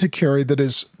weight to carry that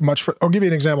is much. I'll give you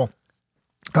an example.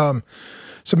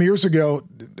 Some years ago,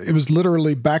 it was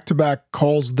literally back-to-back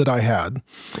calls that I had.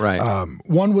 Right.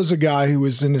 One was a guy who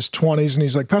was in his 20s, and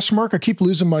he's like, Pastor Mark, I keep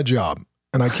losing my job,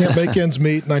 and I can't make ends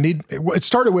meet, and it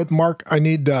started with, Mark, I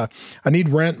need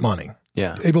rent money.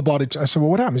 Yeah. Able-bodied. I said,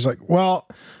 well, what happened? He's like, well,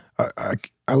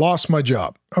 I lost my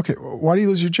job. Okay, why do you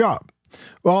lose your job?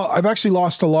 Well, I've actually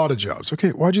lost a lot of jobs. Okay,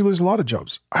 why'd you lose a lot of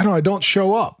jobs? I don't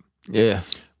show up. Yeah.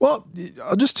 Well,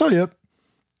 I'll just tell you,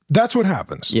 that's what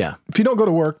happens. Yeah. If you don't go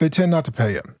to work, they tend not to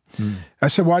pay you. I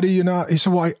said, why do you not? He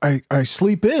said, well, I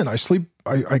sleep in.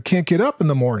 I can't get up in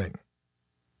the morning.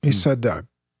 He said,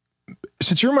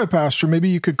 since you're my pastor, maybe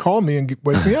you could call me and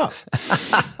wake me up.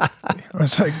 I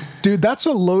was like, dude, that's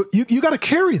a load. You got to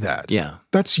carry that. Yeah.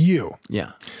 That's you.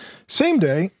 Yeah. Same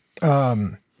day,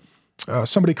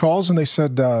 somebody calls and they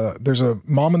said, there's a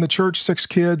mom in the church, 6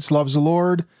 kids, loves the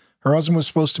Lord. Her husband was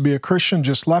supposed to be a Christian,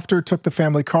 just left her, took the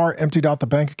family car, emptied out the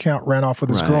bank account, ran off with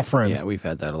his girlfriend. Yeah, we've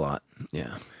had that a lot.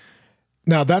 Yeah.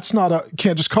 Now, that's not you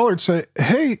can't just call her and say,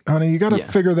 hey, honey, you got to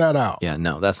figure that out. Yeah,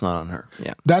 no, that's not on her.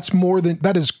 Yeah.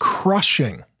 That is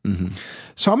crushing. Mm-hmm.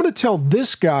 So I'm going to tell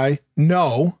this guy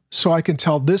no, so I can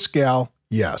tell this gal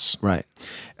yes. Right.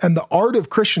 And the art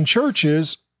of Christian church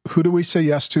is, who do we say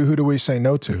yes to? Who do we say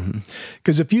no to?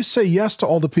 Because if you say yes to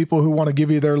all the people who want to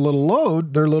give you their little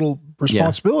load, their little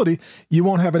responsibility, you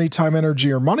won't have any time,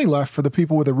 energy, or money left for the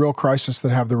people with a real crisis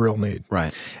that have the real need.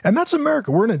 Right. And that's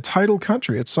America. We're an entitled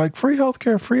country. It's like free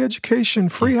healthcare, free education,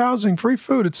 free housing, free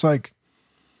food. It's like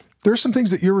there's some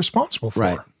things that you're responsible for.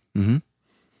 Right. Mm-hmm.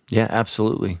 Yeah,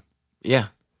 absolutely. Yeah.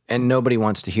 And nobody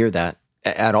wants to hear that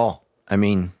at all. I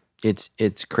mean,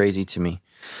 it's crazy to me.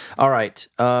 All right.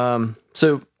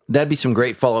 So that'd be some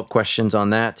great follow-up questions on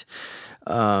that.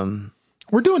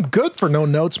 We're doing good for no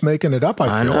notes making it up,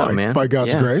 I feel like, man. By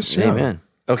God's grace. Yeah. Amen.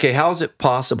 Okay, how is it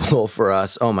possible for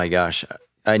us? Oh my gosh,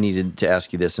 I needed to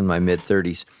ask you this in my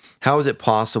mid-30s. How is it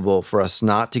possible for us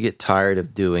not to get tired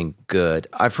of doing good?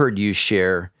 I've heard you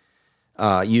share,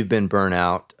 you've been burnt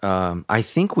out. I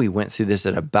think we went through this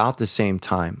at about the same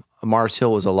time. Mars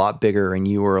Hill was a lot bigger and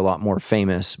you were a lot more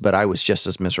famous, but I was just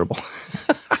as miserable.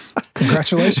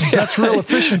 Congratulations. That's real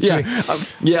efficiency.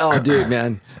 Yeah, oh, dude,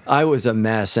 man. I was a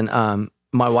mess. And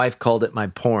my wife called it my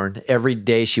porn. Every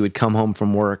day she would come home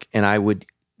from work and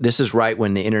this is right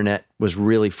when the internet was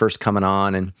really first coming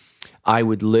on, and I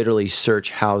would literally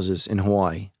search houses in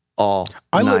Hawaii all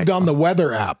I night. lived on the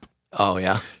weather app. Oh,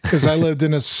 yeah. Because I lived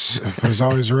it was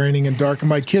always raining and dark. And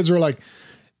my kids were like,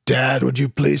 Dad, would you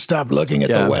please stop looking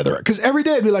at the weather? Because every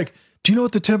day I'd be like, do you know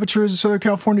what the temperature is in Southern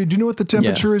California? Do you know what the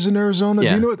temperature is in Arizona? Yeah.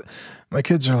 Do you know what? My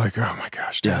kids are like, oh my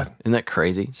gosh, Dad. Yeah. Isn't that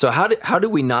crazy? So how do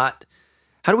we not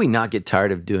get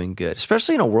tired of doing good,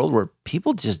 especially in a world where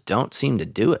people just don't seem to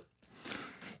do it?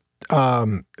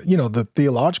 The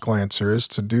theological answer is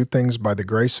to do things by the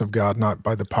grace of God, not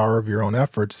by the power of your own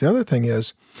efforts. The other thing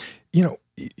is,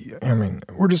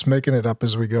 we're just making it up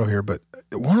as we go here, but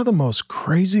one of the most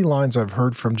crazy lines I've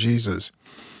heard from Jesus,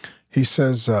 he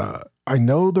says,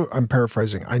 I'm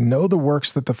paraphrasing, I know the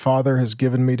works that the Father has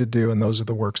given me to do, and those are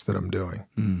the works that I'm doing.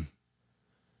 Mm.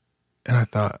 And I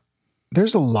thought,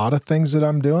 there's a lot of things that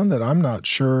I'm doing that I'm not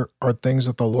sure are things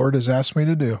that the Lord has asked me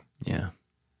to do. Yeah.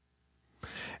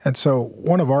 And so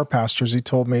one of our pastors, he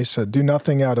told me, he said, do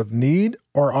nothing out of need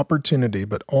or opportunity,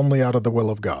 but only out of the will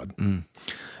of God. Mm.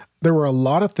 There were a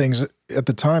lot of things at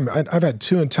the time. I've had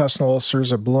 2 intestinal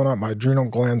ulcers. I've blown out my adrenal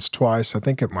glands twice. I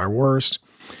think at my worst,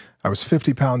 I was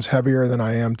 50 pounds heavier than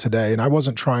I am today. And I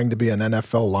wasn't trying to be an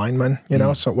NFL lineman,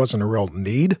 so it wasn't a real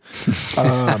need.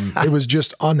 It was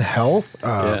just unhealth.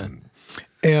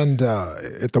 And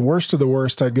at the worst of the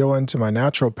worst, I'd go into my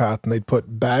naturopath and they'd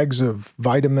put bags of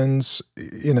vitamins,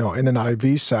 in an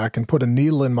IV sack and put a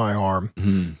needle in my arm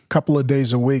a couple of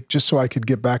days a week just so I could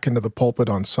get back into the pulpit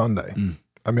on Sunday. Mm.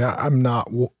 I mean, I'm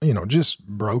not, just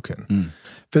broken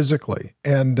physically.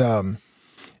 And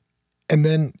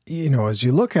then, as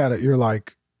you look at it, you're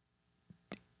like,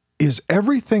 is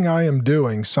everything I am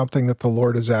doing something that the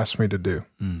Lord has asked me to do?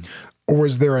 Mm. Or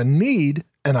is there a need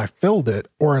and I filled it,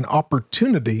 or an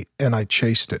opportunity and I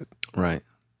chased it? Right.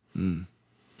 Mm.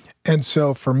 And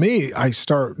so for me, I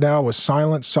start now with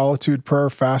silence, solitude,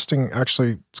 prayer, fasting.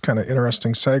 Actually, it's kind of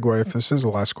interesting segue if this is the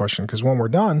last question, because when we're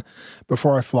done,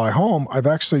 before I fly home, I've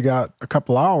actually got a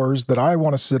couple hours that I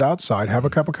want to sit outside, have a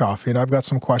cup of coffee, and I've got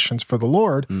some questions for the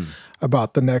Lord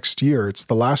about the next year. It's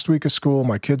the last week of school.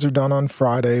 My kids are done on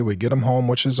Friday. We get them home,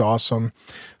 which is awesome.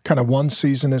 Kind of one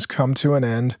season has come to an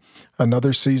end.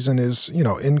 Another season is,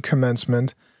 in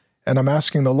commencement. And I'm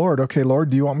asking the Lord, okay,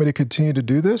 Lord, do you want me to continue to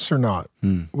do this or not?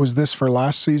 Was this for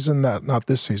last season? Not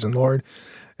this season, Lord.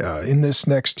 In this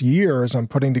next year, as I'm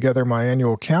putting together my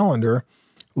annual calendar,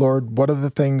 Lord, what are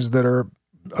the things that are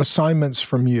assignments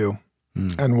from you?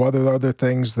 And what are the other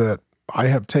things that I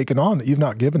have taken on that you've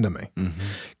not given to me?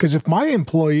 Because if my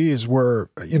employees were,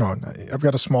 I've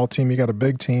got a small team, you got a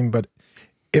big team, but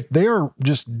if they're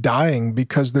just dying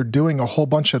because they're doing a whole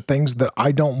bunch of things that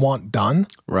I don't want done,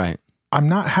 right, I'm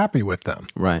not happy with them.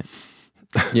 Right.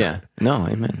 Yeah. No,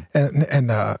 amen. And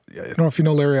I don't know if you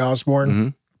know Larry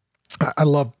Osborne. I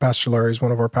love Pastor Larry. He's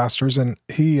one of our pastors. And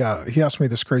he asked me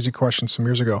this crazy question some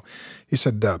years ago. He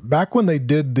said, back when they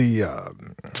did the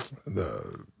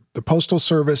postal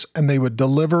service and they would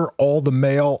deliver all the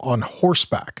mail on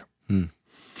horseback, the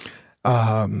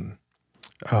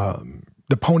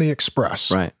Pony Express.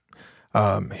 Right.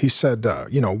 He said,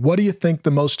 what do you think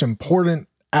the most important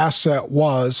asset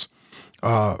was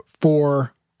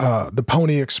for the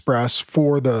Pony Express,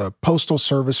 for the postal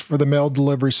service, for the mail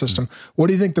delivery system. What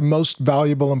do you think the most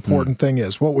valuable, important thing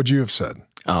is? What would you have said?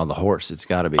 Oh, the horse. It's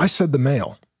got to be. I said the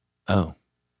mail. Oh.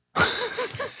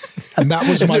 And that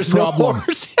was my problem. No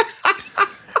horse.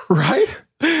 Right?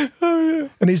 Oh, yeah.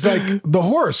 And he's like, the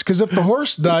horse, because if the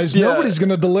horse dies, nobody's going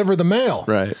to deliver the mail.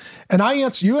 Right. And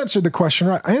you answered the question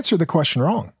right. I answered the question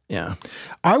wrong. Yeah.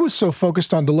 I was so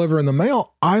focused on delivering the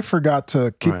mail, I forgot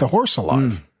to keep the horse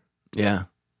alive. Yeah.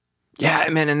 Yeah,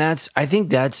 man. And I think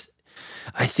that's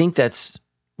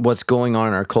what's going on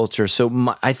in our culture.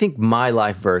 So I think my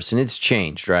life verse, and it's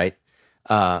changed, right?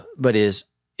 But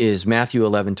is Matthew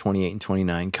 11:28 and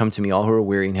 29. Come to me, all who are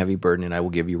weary and heavy burdened, and I will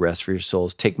give you rest for your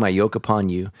souls. Take my yoke upon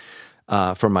you,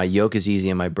 for my yoke is easy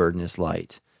and my burden is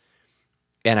light.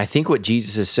 And I think what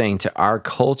Jesus is saying to our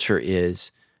culture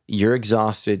is, you're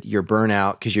exhausted, you're burnt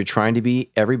out because you're trying to be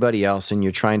everybody else and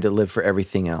you're trying to live for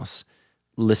everything else.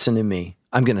 Listen to me.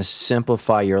 I'm going to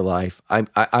simplify your life.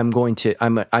 I'm going to,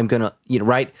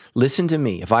 right? Listen to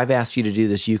me. If I've asked you to do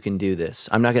this, you can do this.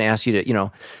 I'm not going to ask you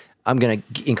to, I'm going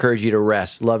to encourage you to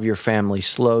rest, love your family,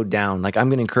 slow down. Like I'm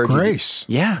going to encourage grace.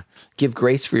 you. Yeah. Give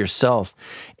grace for yourself.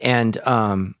 And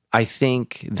I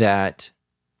think that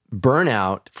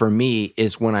burnout for me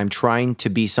is when I'm trying to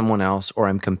be someone else, or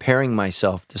I'm comparing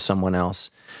myself to someone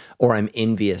else, or I'm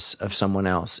envious of someone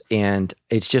else. And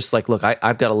it's just like, look,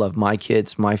 I've got to love my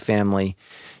kids, my family.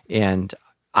 And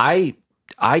I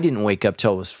didn't wake up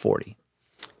till I was 40.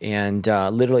 And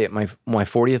literally at my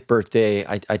 40th birthday,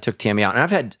 I took Tammy out.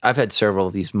 And I've had several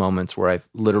of these moments where I've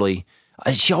literally,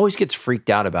 she always gets freaked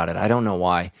out about it. I don't know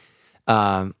why.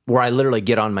 Where I literally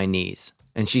get on my knees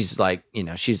and she's like,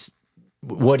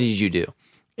 what did you do?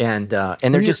 And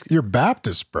they're you're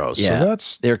Baptist, bro. So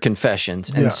they're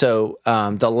confessions. And so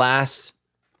one of the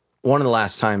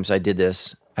last times I did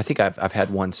this, I think I've had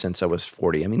one since I was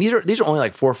 40. I mean, these are only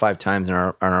like 4 or 5 times in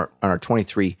our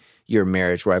 23-year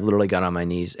marriage where I've literally got on my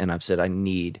knees and I've said, I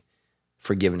need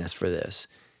forgiveness for this.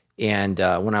 And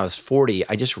when I was 40,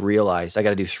 I just realized I got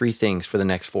to do 3 things for the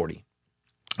next 40.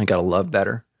 I got to love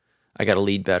better, I got to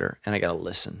lead better, and I got to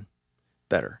listen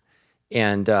better.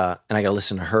 And I got to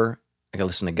listen to her. I got to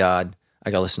listen to God.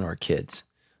 I got to listen to our kids.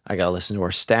 I got to listen to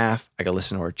our staff. I got to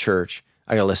listen to our church.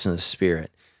 I got to listen to the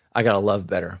Spirit. I got to love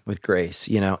better with grace,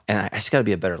 and I just got to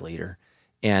be a better leader.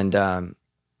 And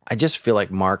I just feel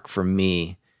like, Mark, for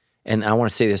me, and I want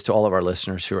to say this to all of our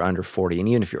listeners who are under 40, and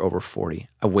even if you're over 40,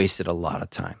 I wasted a lot of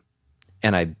time.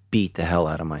 And I beat the hell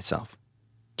out of myself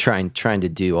trying to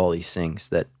do all these things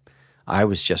that I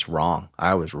was just wrong.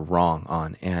 I was wrong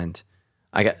on. And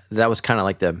that was kind of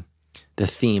like the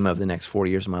theme of the next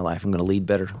 40 years of my life. I'm going to lead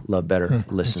better, love better,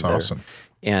 listen better. Awesome.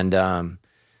 And,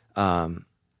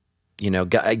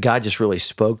 God just really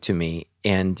spoke to me.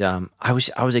 And I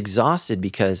was exhausted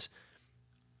because,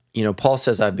 Paul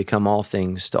says, I've become all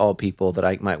things to all people that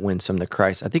I might win some to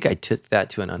Christ. I think I took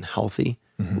that to an unhealthy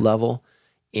level.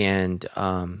 And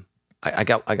I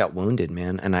got wounded,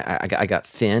 man. And I got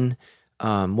thin.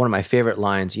 One of my favorite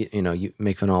lines, you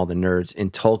make fun of all the nerds,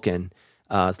 in Tolkien,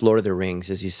 Lord of the Rings,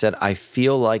 is he said, I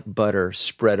feel like butter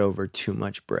spread over too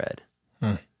much bread.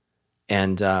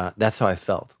 And that's how I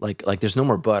felt. Like there's no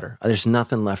more butter. There's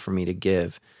nothing left for me to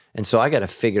give. And so I got to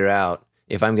figure out,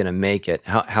 if I'm going to make it,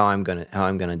 how I'm going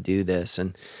to do this.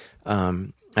 And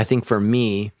I think for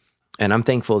me, and I'm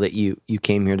thankful that you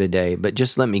came here today, but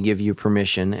just let me give you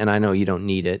permission. And I know you don't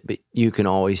need it, but you can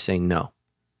always say no.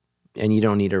 And you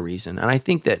don't need a reason. And I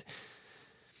think that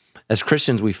as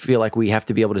Christians, we feel like we have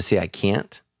to be able to say I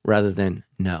can't rather than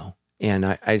no. And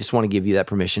I just want to give you that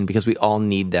permission, because we all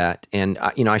need that. And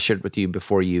I shared with you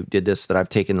before you did this that I've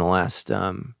taken the last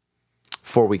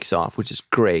 4 weeks off, which is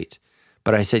great.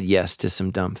 But I said yes to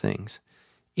some dumb things.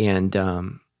 And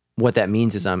what that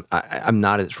means is I'm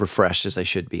not as refreshed as I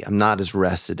should be. I'm not as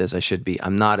rested as I should be.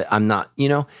 I'm not,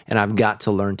 and I've got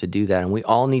to learn to do that. And we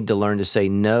all need to learn to say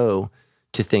no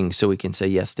to things so we can say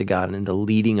yes to God and the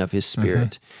leading of His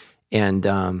Spirit. And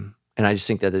I just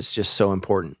think that it's just so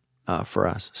important for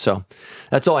us. So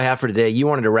that's all I have for today. You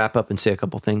wanted to wrap up and say a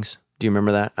couple things. Do you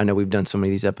remember that? I know we've done so many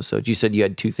of these episodes. You said you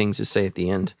had 2 things to say at the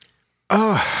end.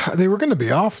 They were going to be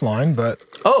offline, but...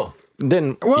 Oh,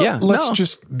 then, let's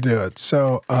just do it.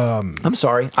 So... I'm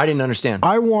sorry. I didn't understand.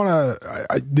 I want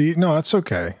to... No, that's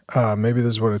okay. Maybe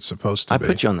this is what it's supposed to be. I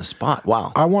put you on the spot.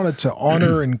 Wow. I wanted to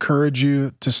honor, encourage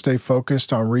you to stay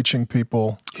focused on reaching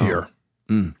people here.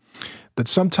 That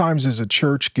sometimes as a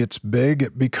church gets big,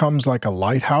 it becomes like a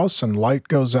lighthouse, and light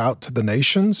goes out to the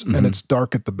nations, and it's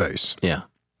dark at the base. Yeah,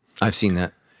 I've seen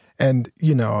that. And,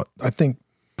 I think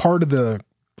part of the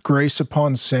Grace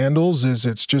Upon Sandals is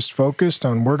it's just focused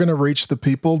on we're going to reach the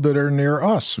people that are near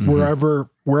us, wherever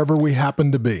we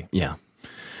happen to be. Yeah.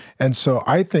 And so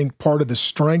I think part of the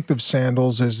strength of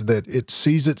Sandals is that it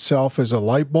sees itself as a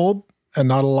light bulb and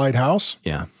not a lighthouse.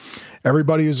 Yeah.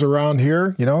 Everybody who's around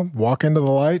here, walk into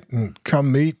the light and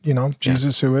come meet,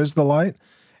 Jesus who is the light.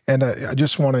 And I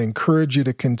just want to encourage you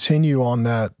to continue on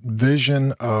that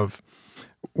vision of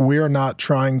we are not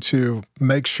trying to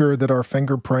make sure that our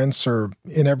fingerprints are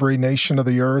in every nation of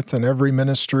the earth and every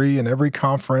ministry and every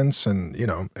conference and,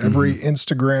 every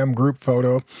Instagram group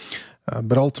photo.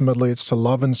 But ultimately, it's to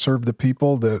love and serve the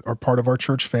people that are part of our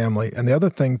church family. And the other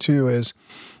thing, too, is,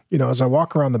 as I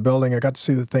walk around the building, I got to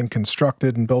see the thing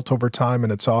constructed and built over time,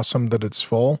 and it's awesome that it's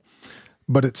full,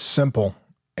 but it's simple.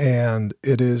 And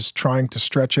it is trying to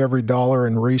stretch every dollar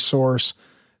and resource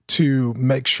to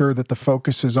make sure that the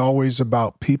focus is always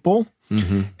about people.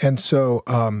 And so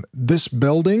this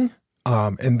building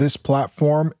and this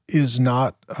platform is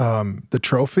not the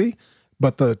trophy,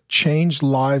 but the changed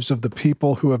lives of the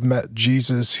people who have met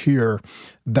Jesus here.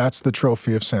 That's the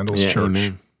trophy of Sandals Church.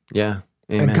 Amen. Yeah.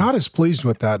 Amen. And God is pleased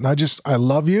with that. And I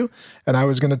love you. And I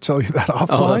was going to tell you that offline.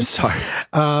 Oh, I'm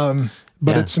sorry.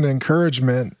 But it's an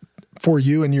encouragement for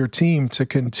you and your team to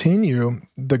continue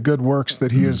the good works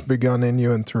that He has begun in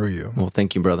you and through you. Well,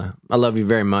 thank you, brother. I love you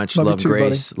very much. Love you Love too,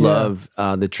 Grace. buddy. Yeah.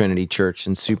 Love the Trinity Church,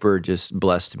 and super just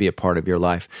blessed to be a part of your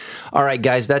life. All right,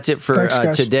 guys, that's it for Thanks,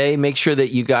 guys. today. Make sure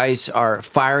that you guys are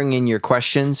firing in your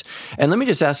questions. And let me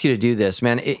just ask you to do this,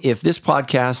 man. If this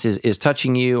podcast is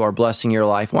touching you or blessing your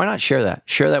life, why not share that?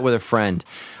 Share that with a friend.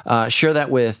 Share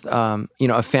that with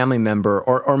a family member,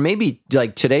 or maybe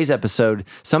like today's episode,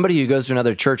 somebody who goes to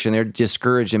another church and they're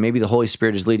discouraged, and maybe the Holy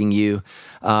Spirit is leading you.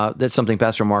 That's something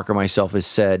Pastor Mark or myself has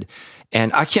said,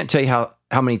 and I can't tell you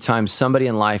how many times somebody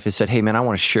in life has said, "Hey, man, I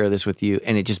want to share this with you,"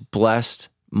 and it just blessed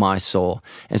my soul.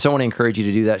 And so I want to encourage you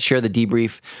to do that. Share the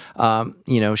debrief.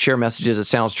 Share messages at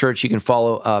Sandals Church. You can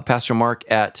follow Pastor Mark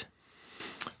at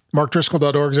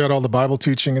MarkDriscoll.org's got all the Bible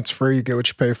teaching. It's free. You get what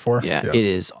you pay for. Yeah, it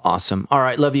is awesome. All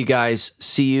right, love you guys.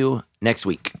 See you next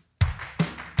week.